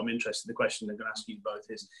that's what I'm interested in, the question I'm going to ask you both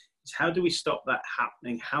is how do we stop that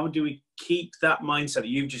happening? How do we keep that mindset that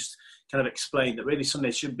you've just kind of explained, that really Sunday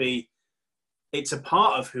should be, it's a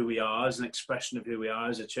part of who we are, as an expression of who we are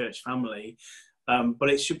as a church family, but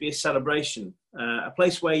it should be a celebration, a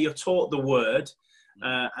place where you're taught the word,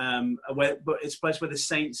 but it's a place where the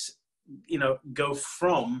saints, you know, go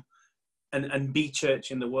from and be church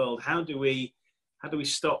in the world. How do we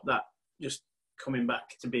stop that just coming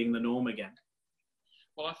back to being the norm again?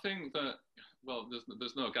 Well, I think that,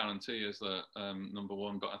 there's no guarantee, is there, number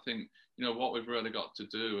one, but I think, you know, what we've really got to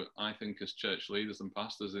do, I think, as church leaders and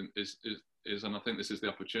pastors is, and I think this is the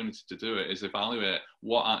opportunity to do it, is evaluate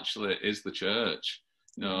what actually is the church,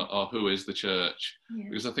 you know, or who is the church?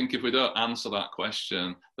 Because I think if we don't answer that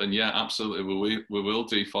question, then absolutely, we will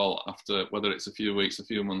default after, whether it's a few weeks, a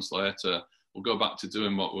few months later, we'll go back to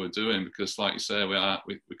doing what we're doing, because like you say, we're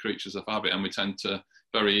creatures of habit, and we tend to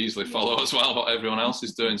very easily follow as well what everyone else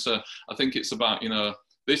is doing. So I think it's about, you know,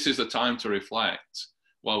 this is a time to reflect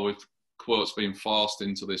while we've, quotes, been forced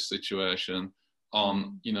into this situation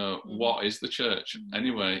on, you know, what is the church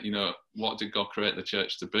anyway? You know, what did God create the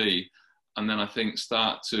church to be? And then I think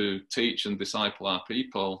start to teach and disciple our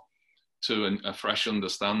people to a fresh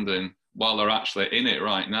understanding while they're actually in it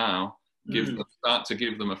right now. Start to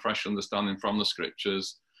give them a fresh understanding from the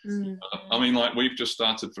scriptures. I mean, like, we've just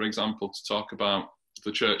started, for example, to talk about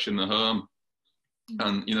the church in the home,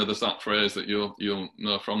 and you know, there's that phrase that you'll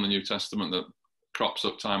know from the New Testament that crops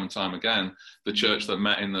up time and time again: the church that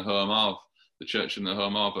met in the home of, the church in the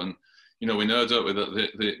home of. And you know, we know, don't we,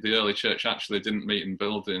 that the early church actually didn't meet in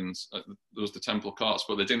buildings. There was the temple courts,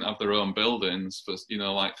 but they didn't have their own buildings for, you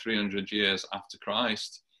know, like 300 years after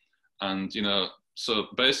Christ. And you know, so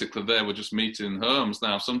basically they were just meeting in homes.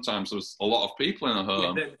 Now, sometimes there was a lot of people in a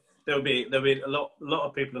home. There'll be a lot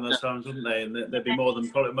of people in those homes, wouldn't they? And there'd be more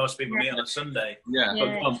than probably most people meet on a Sunday.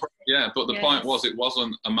 But the point was, it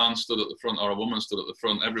wasn't a man stood at the front or a woman stood at the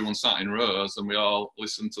front. Everyone sat in rows and we all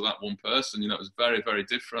listened to that one person. You know, it was very, very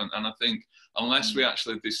different. And I think unless we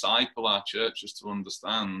actually disciple our churches to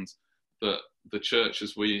understand that the church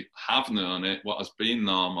as we have known it, what has been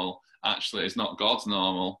normal, actually is not God's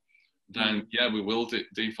normal, then we will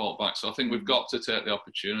default back. So I think we've got to take the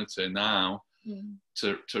opportunity now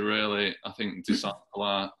to really, I think, disciple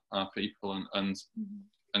our people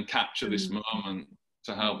and capture this moment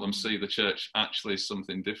to help them see the church actually is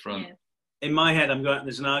something different. In my head,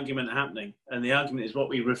 there's an argument happening, and the argument is what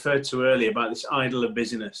we referred to earlier about this idol of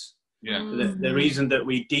busyness. The reason that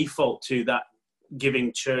we default to that,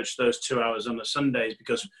 giving church those 2 hours on a Sunday, is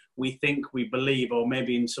because we think, we believe, or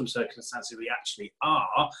maybe in some circumstances we actually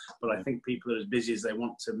are, but I think people are as busy as they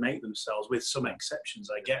want to make themselves, with some exceptions,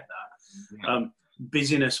 I get that.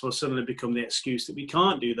 Busyness will suddenly become the excuse that we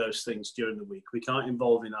can't do those things during the week. We can't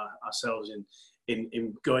involve ourselves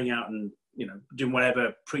in going out and, you know, doing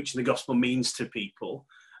whatever preaching the gospel means to people.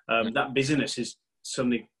 That busyness is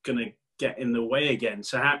suddenly going to get in the way again.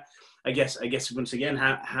 So I guess once again,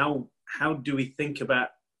 how do we think about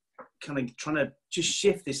kind of trying to just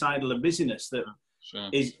shift this idol of busyness that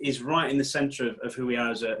is right in the centre of who we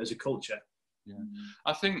are as a culture? Yeah,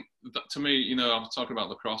 I think that, to me, you know, I was talking about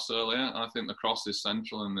the cross earlier, and I think the cross is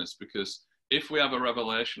central in this, because if we have a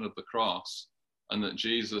revelation of the cross and that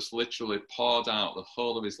Jesus literally poured out the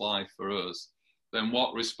whole of his life for us, then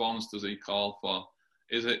what response does he call for?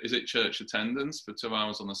 Is it church attendance for 2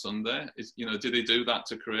 hours on a Sunday? You know, did he do that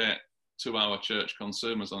to create 2-hour church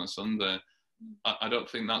consumers on a Sunday? I don't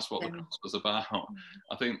think that's what the cross was about.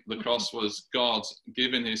 I think the cross was God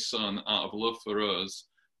giving his son out of love for us,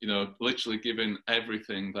 you know, literally giving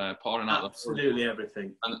everything there, pouring out absolutely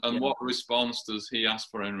everything. And what response does he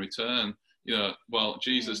ask for in return? You know, well,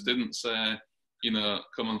 Jesus didn't say, you know,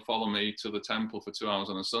 come and follow me to the temple for 2 hours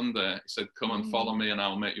on a Sunday. He said, come and follow me and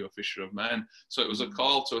I'll make you a fisher of men. So it was a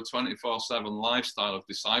call to a 24/7 lifestyle of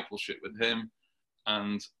discipleship with him.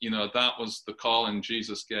 And, you know, that was the calling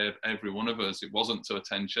Jesus gave every one of us. It wasn't to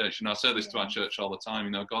attend church. And I say this to our church all the time,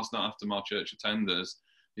 you know, God's not after more church attenders.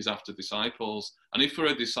 He's after disciples. And if we're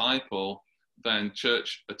a disciple, then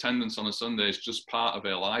church attendance on a Sunday is just part of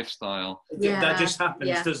a lifestyle. That just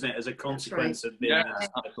happens, doesn't it, as a consequence of being a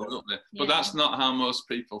disciple? Absolutely. But that's not how most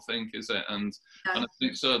people think, is it? And I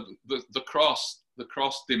think so. The cross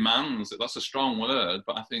demands, that's a strong word,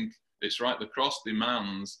 but I think it's right. The cross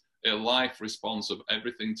demands a life response of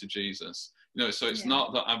everything to Jesus. You know, so it's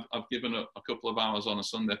not that I've given a couple of hours on a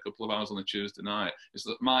Sunday, a couple of hours on a Tuesday night. It's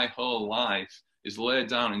that my whole life is laid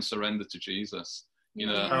down in surrender to Jesus. You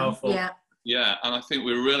know, powerful. Yeah, and I think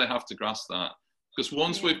we really have to grasp that, because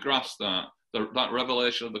once we've grasped that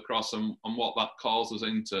revelation of the cross and what that calls us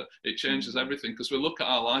into, it changes everything, because we look at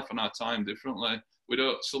our life and our time differently. We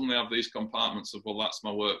don't suddenly have these compartments of, well, that's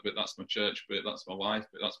my work bit, that's my church bit, that's my wife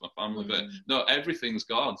bit, that's my family bit. No, everything's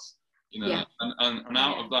God's. You know, and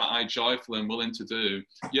out of that, I joyfully am willing to do.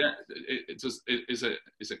 Yeah, is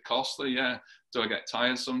it costly? Yeah. Do I get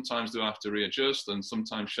tired sometimes? Do I have to readjust and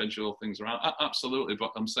sometimes schedule things around? Absolutely.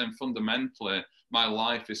 But I'm saying fundamentally, my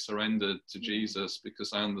life is surrendered to Jesus,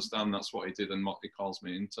 because I understand that's what he did and what he calls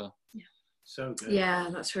me into. Yeah. So good. Yeah,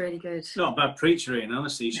 that's really good. Not a bad preacher, Ian,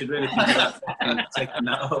 honestly. You should really consider taking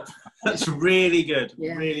that up. That's really good.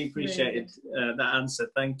 Yeah, really appreciated that answer.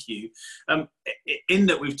 Thank you. In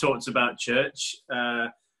that we've talked about church,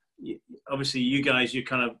 obviously you guys, you're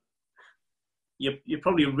probably,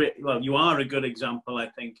 you are a good example, I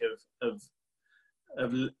think, of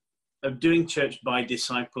doing church by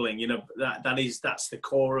discipling. You know, that's the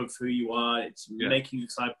core of who you are. It's making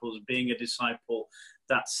disciples, being a disciple.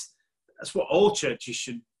 That's what all churches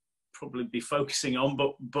should probably be focusing on,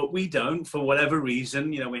 but we don't, for whatever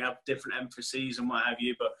reason. You know, we have different emphases and what have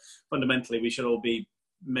you, but fundamentally we should all be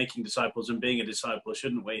making disciples and being a disciple,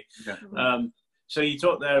 shouldn't we? Yeah. So you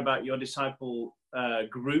talked there about your disciple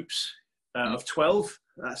groups of 12.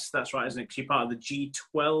 That's right, isn't it? 'Cause you're part of the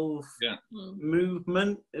G12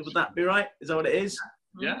 movement. Would that be right? Is that what it is?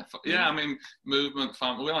 Yeah. I mean, movement,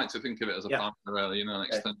 family. We like to think of it as a family, really. You know, an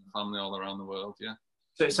extended family all around the world. Yeah.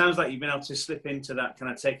 So it sounds like you've been able to slip into that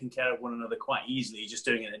kind of taking care of one another quite easily, just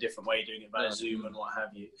doing it in a different way, doing it via Zoom and what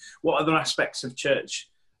have you. What other aspects of church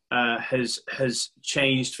has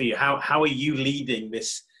changed for you? How are you leading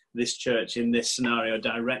this church in this scenario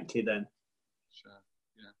directly then? Sure.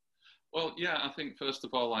 Yeah. Well, yeah, I think first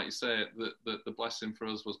of all, like you say, the blessing for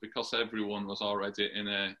us was because everyone was already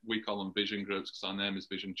in we call them vision groups because our name is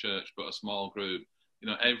Vision Church, but a small group. You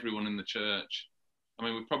know, everyone in the church. I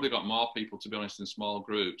mean, we've probably got more people, to be honest, in small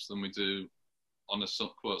groups than we do on a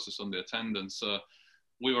Sunday attendance. So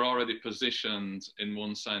we were already positioned in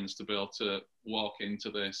one sense to be able to walk into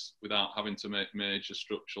this without having to make major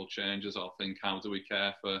structural changes or think, how do we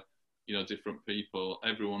care for, you know, different people?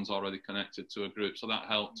 Everyone's already connected to a group. So that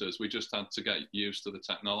helped us. We just had to get used to the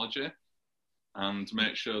technology and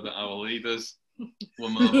make sure that our leaders were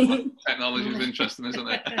more. Technology is interesting, isn't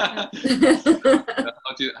it?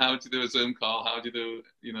 How do you do a Zoom call? How do you do,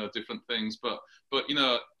 you know, different things? But you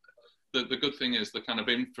know, the good thing is the kind of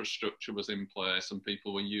infrastructure was in place and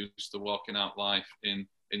people were used to walking out life in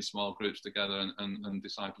small groups together and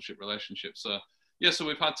discipleship relationships. So yeah, so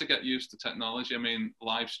we've had to get used to technology. I mean,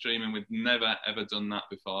 live streaming, we've never ever done that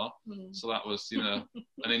before. So that was, you know,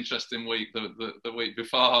 an interesting week. The week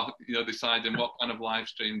before, you know, deciding what kind of live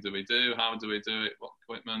stream do we do? How do we do it? What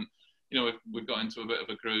equipment? You know, we've got into a bit of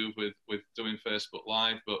a groove with doing Facebook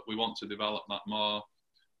Live, but we want to develop that more.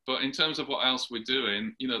 But in terms of what else we're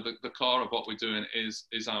doing, you know, the core of what we're doing is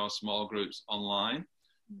our small groups online.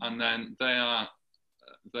 And then they are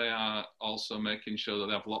also making sure that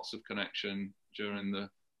they have lots of connection during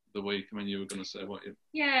the week. I mean, you were going to say what you...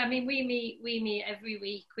 Yeah, I mean, we meet every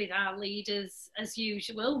week with our leaders as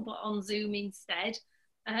usual, but on Zoom instead.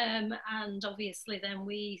 And obviously then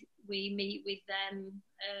we meet with them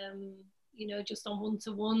you know, just on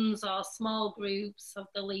one-to-ones or small groups of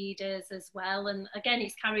the leaders as well. And again,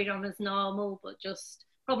 it's carried on as normal, but just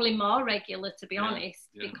probably more regular, to be honest,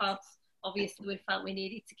 because obviously we felt we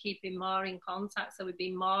needed to keep in more in contact, so we've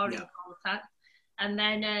been more in contact. And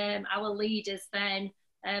then our leaders then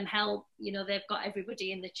help, you know, they've got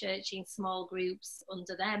everybody in the church in small groups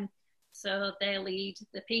under them. So they lead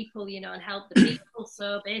the people, you know, and help the people.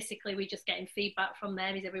 So basically we're just getting feedback from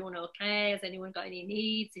them. Is everyone okay? Has anyone got any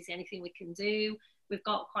needs? Is there anything we can do? We've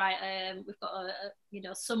got you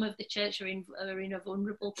know, some of the church are in a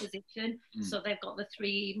vulnerable position. So they've got the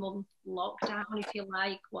 3-month lockdown, if you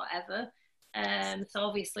like, whatever. So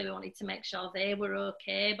obviously we wanted to make sure they were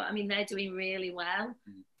okay, but I mean, they're doing really well.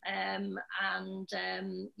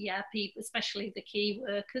 People, especially the key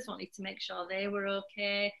workers, wanted to make sure they were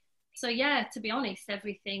okay. So yeah, to be honest,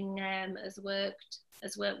 everything has worked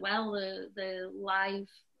well. The live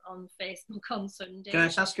on Facebook on Sunday. Can I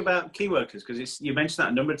just ask about key workers, because you mentioned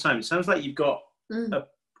that a number of times. It sounds like you've got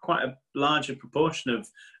quite a larger proportion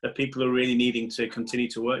of people who are really needing to continue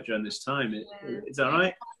to work during this time. Is that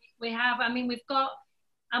right? We have. I mean, we've got.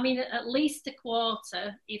 I mean, at least a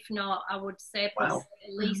quarter, if not, I would say probably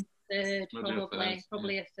at least a third,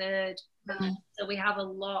 probably a third. So we have a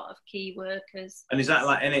lot of key workers. And is that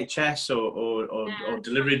like NHS or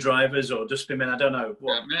delivery drivers or dustbin? I don't know.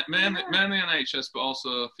 What? Yeah, mainly NHS, but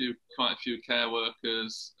also quite a few care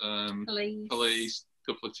workers, police,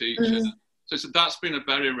 a couple of teachers. So that's been a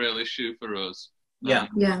very real issue for us.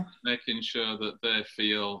 Making sure that they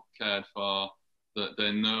feel cared for, that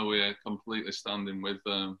they know we're completely standing with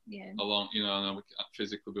them along, you know, I know we can't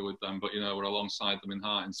physically be with them, but, you know, we're alongside them in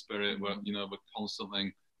heart and spirit. We're constantly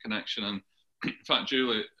in connection. And in fact,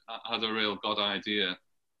 Julie had a real God idea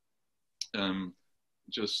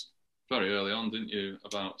just very early on, didn't you,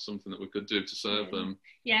 about something that we could do to serve them?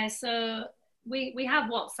 Yeah, so we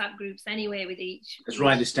have WhatsApp groups anyway with each. Let's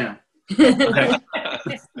write this down.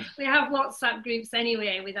 We have WhatsApp groups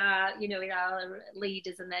anyway with our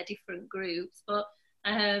leaders and their different groups. But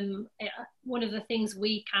one of the things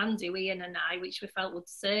we can do, Ian and I, which we felt would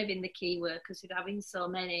serve in the key workers with having so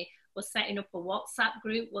many, was setting up a WhatsApp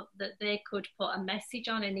group that they could put a message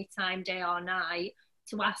on anytime, day or night,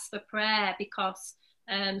 to ask for prayer, because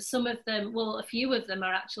some of them, a few of them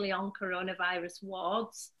are actually on coronavirus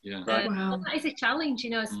wards. That is a challenge, you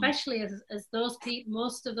know, especially as those people,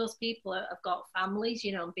 most of those people have got families,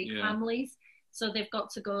 you know, big families. So they've got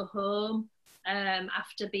to go home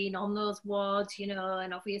after being on those wards, you know,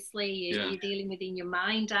 and obviously you're dealing with in your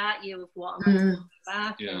mind, aren't you, of what am I doing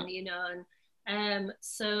back, and, you know, and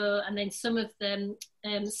then some of them,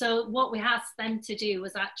 so what we asked them to do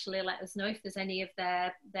was actually let us know if there's any of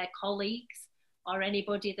their colleagues or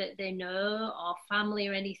anybody that they know or family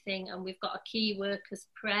or anything, and we've got a key workers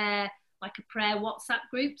prayer, like a prayer WhatsApp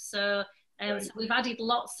group. So we've added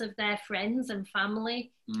lots of their friends and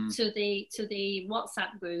family to the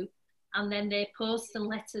WhatsApp group, and then they post and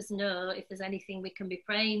let us know if there's anything we can be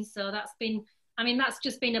praying. So that's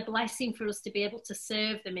just been a blessing for us to be able to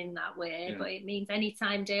serve them in that way. But it means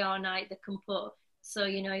anytime, day or night, they can put. So,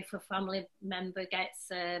 you know, if a family member gets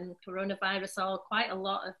coronavirus, or quite a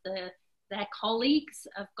lot of their colleagues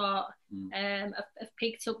have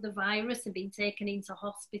picked up the virus and been taken into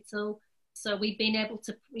hospital. So we've been able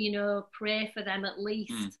to, you know, pray for them at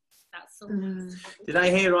least. That's something. Did I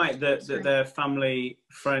hear right that their family,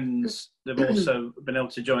 friends, they've also been able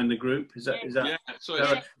to join the group? Is that? Yeah. So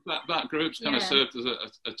that group's kind of served as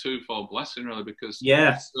a twofold blessing, really, because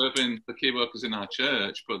serving the key workers in our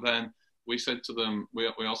church, but then we said to them, we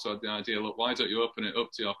also had the idea, look, why don't you open it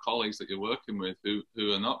up to your colleagues that you're working with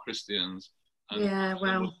who are not Christians? And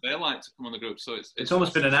they like to come on the group. So it's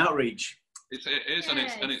almost been an outreach. It is, and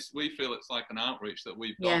we feel it's like an outreach that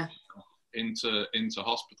we've got into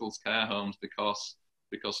hospitals, care homes,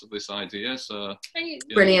 because of this idea. So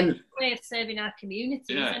brilliant way of serving our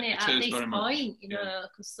community, isn't it? At this point, you know,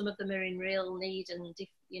 because some of them are in real need and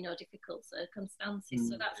difficult circumstances.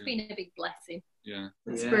 So that's been a big blessing.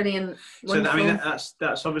 It's brilliant. Wonderful. So I mean,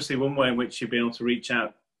 that's obviously one way in which you've been able to reach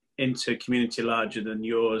out into a community larger than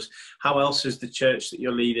yours. How else is the church that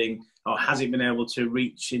you're leading, or has it been able to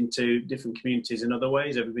reach into different communities in other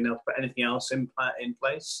ways? Have you been able to put anything else in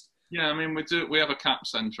place? Yeah, I mean, we have a CAP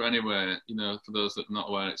centre anyway, you know, for those that are not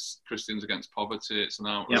aware, it's Christians Against Poverty. It's an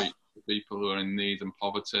outreach for people who are in need and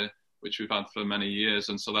poverty, which we've had for many years.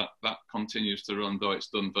 And so that continues to run, though it's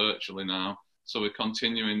done virtually now. So we're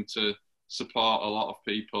continuing to support a lot of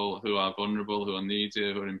people who are vulnerable, who are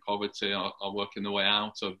needy, who are in poverty, or working their way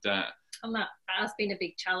out of debt. And that has been a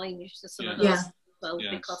big challenge to some of those people,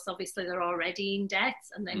 because obviously they're already in debt,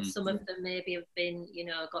 and then some of them maybe have been, you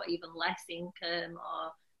know, got even less income,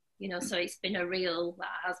 or you know, so it's been that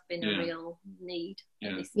has been a real need.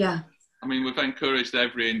 Yeah. I mean, we've encouraged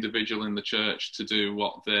every individual in the church to do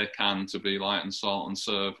what they can to be light and salt and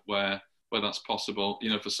serve where that's possible.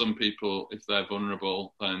 You know, for some people, if they're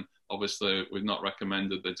vulnerable, then obviously we've not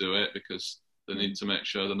recommended they do it because they need to make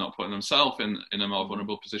sure they're not putting themselves in a more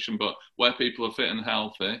vulnerable position. But where people are fit and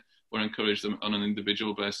healthy, we're encouraged them on an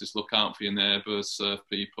individual basis, look out for your neighbours, serve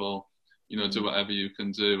people, you know, do whatever you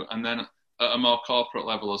can do. And then at a more corporate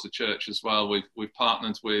level as a church as well, we've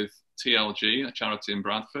partnered with TLG, a charity in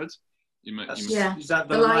Bradford. Is that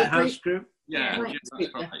the Lighthouse Group? Yeah,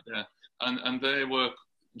 that's right. Yeah, and they work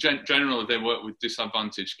generally. They work with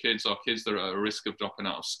disadvantaged kids or kids that are at a risk of dropping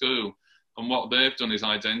out of school. And what they've done is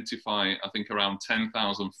identify, I think, around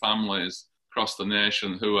 10,000 families across the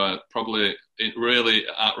nation who are probably really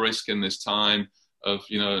at risk in this time of,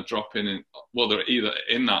 you know, dropping in. Well, they're either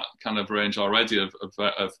in that kind of range already of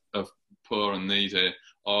poor and needy,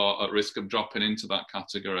 or at risk of dropping into that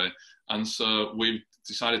category. And so we've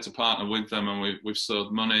decided to partner with them, and we've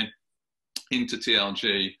sowed money into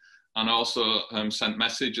TLG, and also sent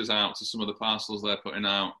messages out to some of the parcels they're putting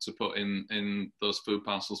out to put in those food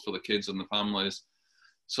parcels for the kids and the families.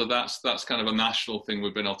 So that's kind of a national thing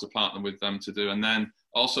we've been able to partner with them to do. And then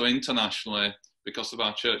also internationally, because of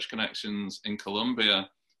our church connections in Colombia,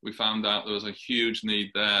 we found out there was a huge need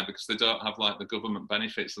there because they don't have like the government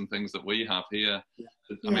benefits and things that we have here.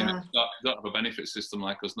 I mean, they don't have a benefit system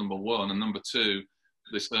like us, number one. And number two,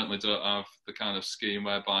 they certainly don't have the kind of scheme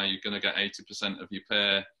whereby you're going to get 80% of your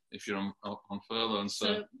pay if you're on furlough. And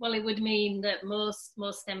so, well, it would mean that most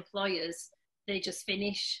employers, they just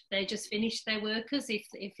finish their workers if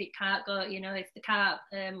it can't go, you know, if they can't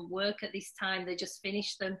work at this time, they just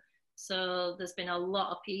finish them. So there's been a lot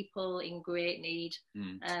of people in great need,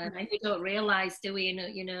 and we don't realise, do we?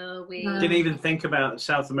 You know, we didn't even think about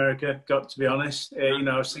South America. Got to be honest, you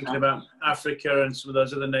know, I was thinking about Africa and some of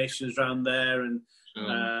those other nations around there, and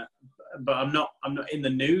but I'm not in the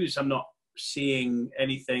news. I'm not seeing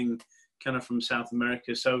anything kind of from South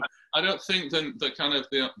America. So I don't think the kind of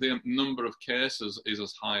the number of cases is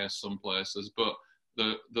as high as some places, but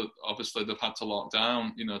the obviously they've had to lock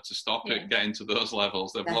down, you know, to stop it getting to those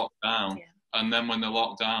levels. They've locked down, and then when they're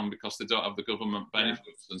locked down because they don't have the government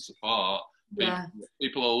benefits and support,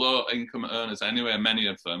 people are low income earners anyway, many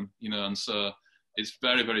of them, you know, and so it's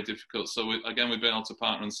very, very difficult. So we've been able to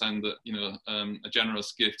partner and send a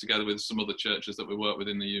generous gift together with some other churches that we work with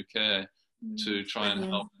in the UK to try and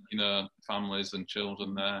help, you know, families and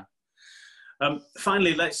children there.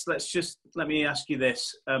 Finally, let me ask you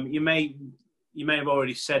this. You may have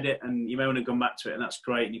already said it, and you may want to come back to it, and that's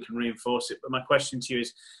great, and you can reinforce it. But my question to you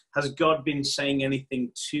is, has God been saying anything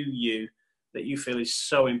to you that you feel is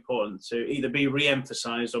so important to either be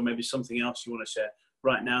re-emphasised or maybe something else you want to share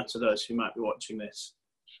right now to those who might be watching this?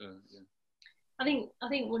 Sure, yeah. I think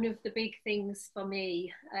one of the big things for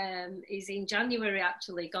me is in January,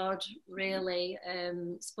 actually, God really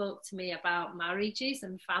spoke to me about marriages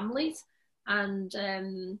and families.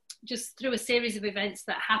 And just through a series of events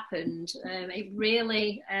that happened, it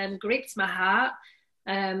really gripped my heart.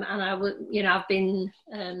 And I've been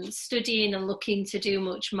studying and looking to do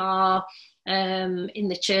much more in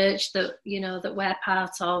the church that we're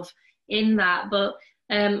part of in that. But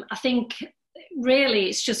I think really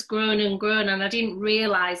it's just grown and grown, and I didn't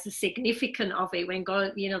realise the significance of it when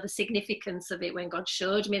God, the significance of it when God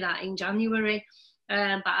showed me that in January.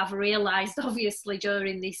 But I've realised, obviously,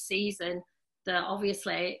 during this season that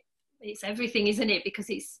obviously it's everything, isn't it? Because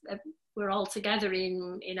we're all together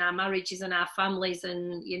in our marriages and our families,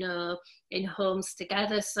 and in homes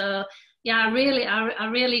together. So yeah, I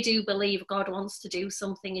really do believe God wants to do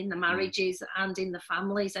something in the marriages and in the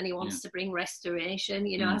families, and He wants to bring restoration.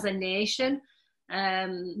 As a nation,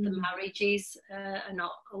 the marriages are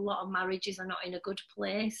not. A lot of marriages are not in a good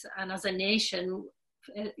place, and as a nation,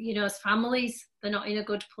 as families, they're not in a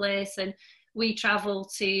good place. And we travel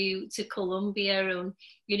to Colombia, and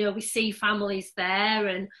we see families there,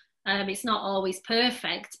 and it's not always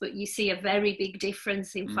perfect, but you see a very big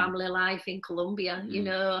difference in family life in Colombia.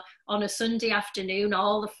 On a Sunday afternoon,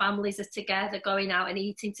 all the families are together, going out and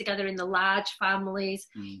eating together in the large families,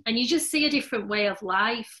 and you just see a different way of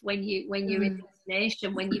life when you're in this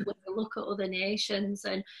nation, when you look at other nations.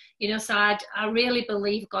 And so I really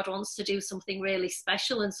believe God wants to do something really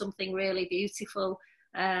special and something really beautiful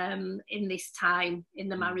in this time, in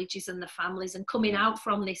the marriages and the families, and coming out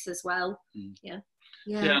from this as well.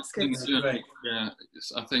 That's good.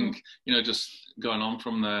 I think just going on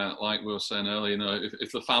from there, like we were saying earlier,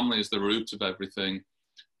 if the family is the root of everything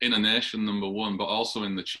in a nation, number one, but also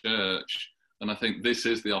in the church, and I think this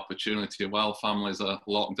is the opportunity while families are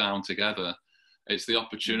locked down together, it's the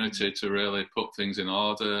opportunity to really put things in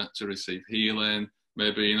order, to receive healing.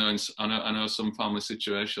 Maybe, you know, I know some family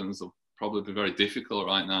situations will probably be very difficult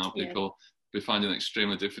right now. People be finding it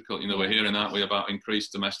extremely difficult. You know, we're hearing, aren't we, about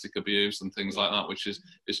increased domestic abuse and things like that, which is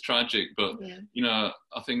tragic. But, you know,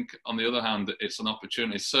 I think on the other hand, it's an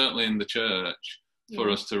opportunity, certainly in the church, for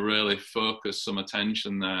us to really focus some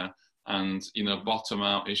attention there and, you know, bottom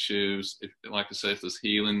out issues. If, like I say, if there's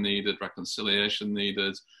healing needed, reconciliation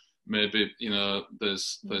needed, maybe, you know,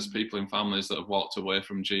 there's people in families that have walked away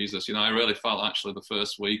from Jesus. You know, I really felt actually the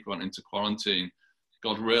first week I went into quarantine,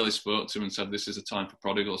 God really spoke to him and said, this is a time for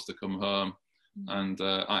prodigals to come home. And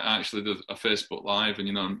I actually did a Facebook Live and,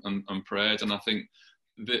 you know, and prayed. And I think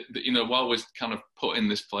that, you know, while we're kind of put in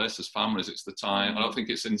this place as families, it's the time. I don't think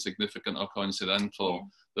it's insignificant or coincidental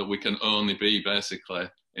that we can only be basically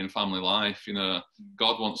in family life. You know,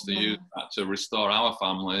 God wants to use that to restore our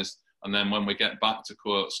families. And then when we get back to,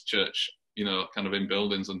 quotes, church, you know, kind of in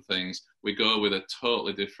buildings and things, we go with a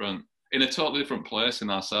totally different place in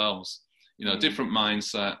ourselves. You know, different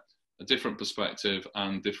mindset, a different perspective,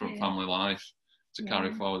 and different family life to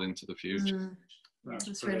carry forward into the future.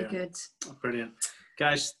 That's really good. Brilliant.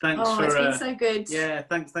 Guys, thanks for... it's been so good. Yeah,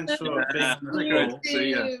 thanks for being Great to see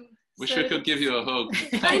you. Wish we could give you a hug.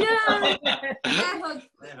 I know! Air hug.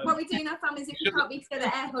 What we do in our families if we can't be together,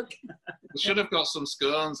 air hug. We should have got some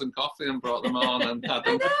scones and coffee and brought them on and had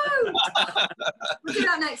them. I know! We'll do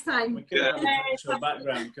that next time. We could have a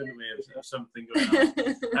background, couldn't we, of something going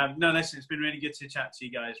on. No, listen, it's been really good to chat to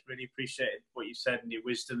you guys. Really appreciate what you said and your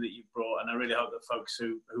wisdom that you've brought. And I really hope that folks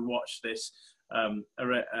who watch this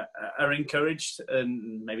are encouraged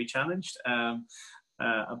and maybe challenged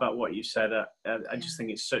about what you said. I just think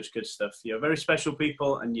it's such good stuff. You're very special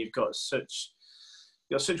people, and you've got such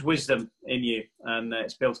wisdom in you, and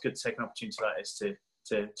it's been good to take an opportunity like this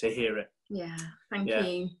to hear it. Yeah, thank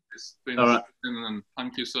you. It's been amazing, and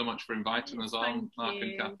thank you so much for inviting us on, Mark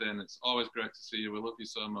and Kathy. And it's always great to see you. We love you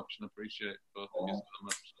so much and appreciate both of you so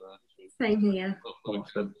much. Same here. Hopefully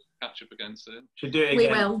we can catch up again soon. Should do it again. We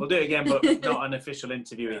will. We'll do it again, but not an official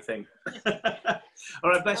interview, I think. All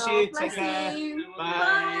right, bless you. Bless Take care. you.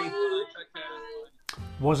 Bye. Take care.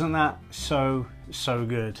 Wasn't that so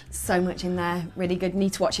good? So much in there. Really good.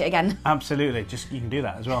 Need to watch it again. Absolutely. Just you can do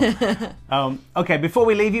that as well. Okay, before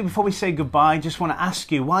we leave you, before we say goodbye, just want to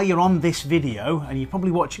ask you, while you're on this video, and you're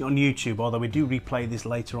probably watching it on YouTube, although we do replay this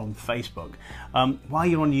later on Facebook, while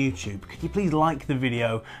you're on YouTube, could you please like the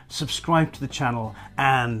video, subscribe to the channel,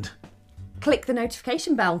 and click the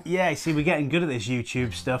notification bell. Yeah, see, we're getting good at this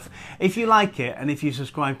YouTube stuff. If you like it and if you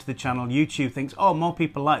subscribe to the channel, YouTube thinks, oh, more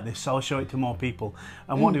people like this, so I'll show it to more people.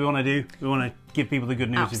 And what do we want to do? We want to give people the good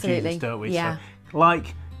news of Jesus, don't we? Yeah. So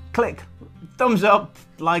like, click, thumbs up,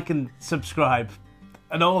 like and subscribe.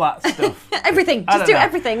 And all that stuff. Everything. Just do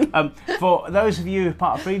everything. For those of you who are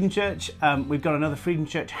part of Freedom Church, we've got another Freedom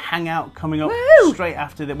Church hangout coming up straight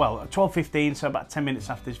after the, 12:15, so about 10 minutes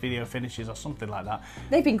after this video finishes or something like that.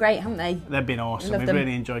 They've been great, haven't they? They've been awesome. We've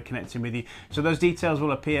really enjoyed connecting with you. So those details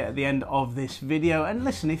will appear at the end of this video. And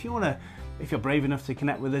listen, if you're brave enough to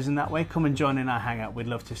connect with us in that way, come and join in our hangout. We'd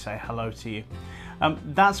love to say hello to you.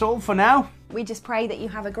 That's all for now. We just pray that you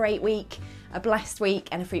have a great week, a blessed week,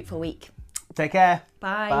 and a fruitful week. Take care.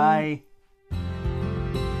 Bye. Bye.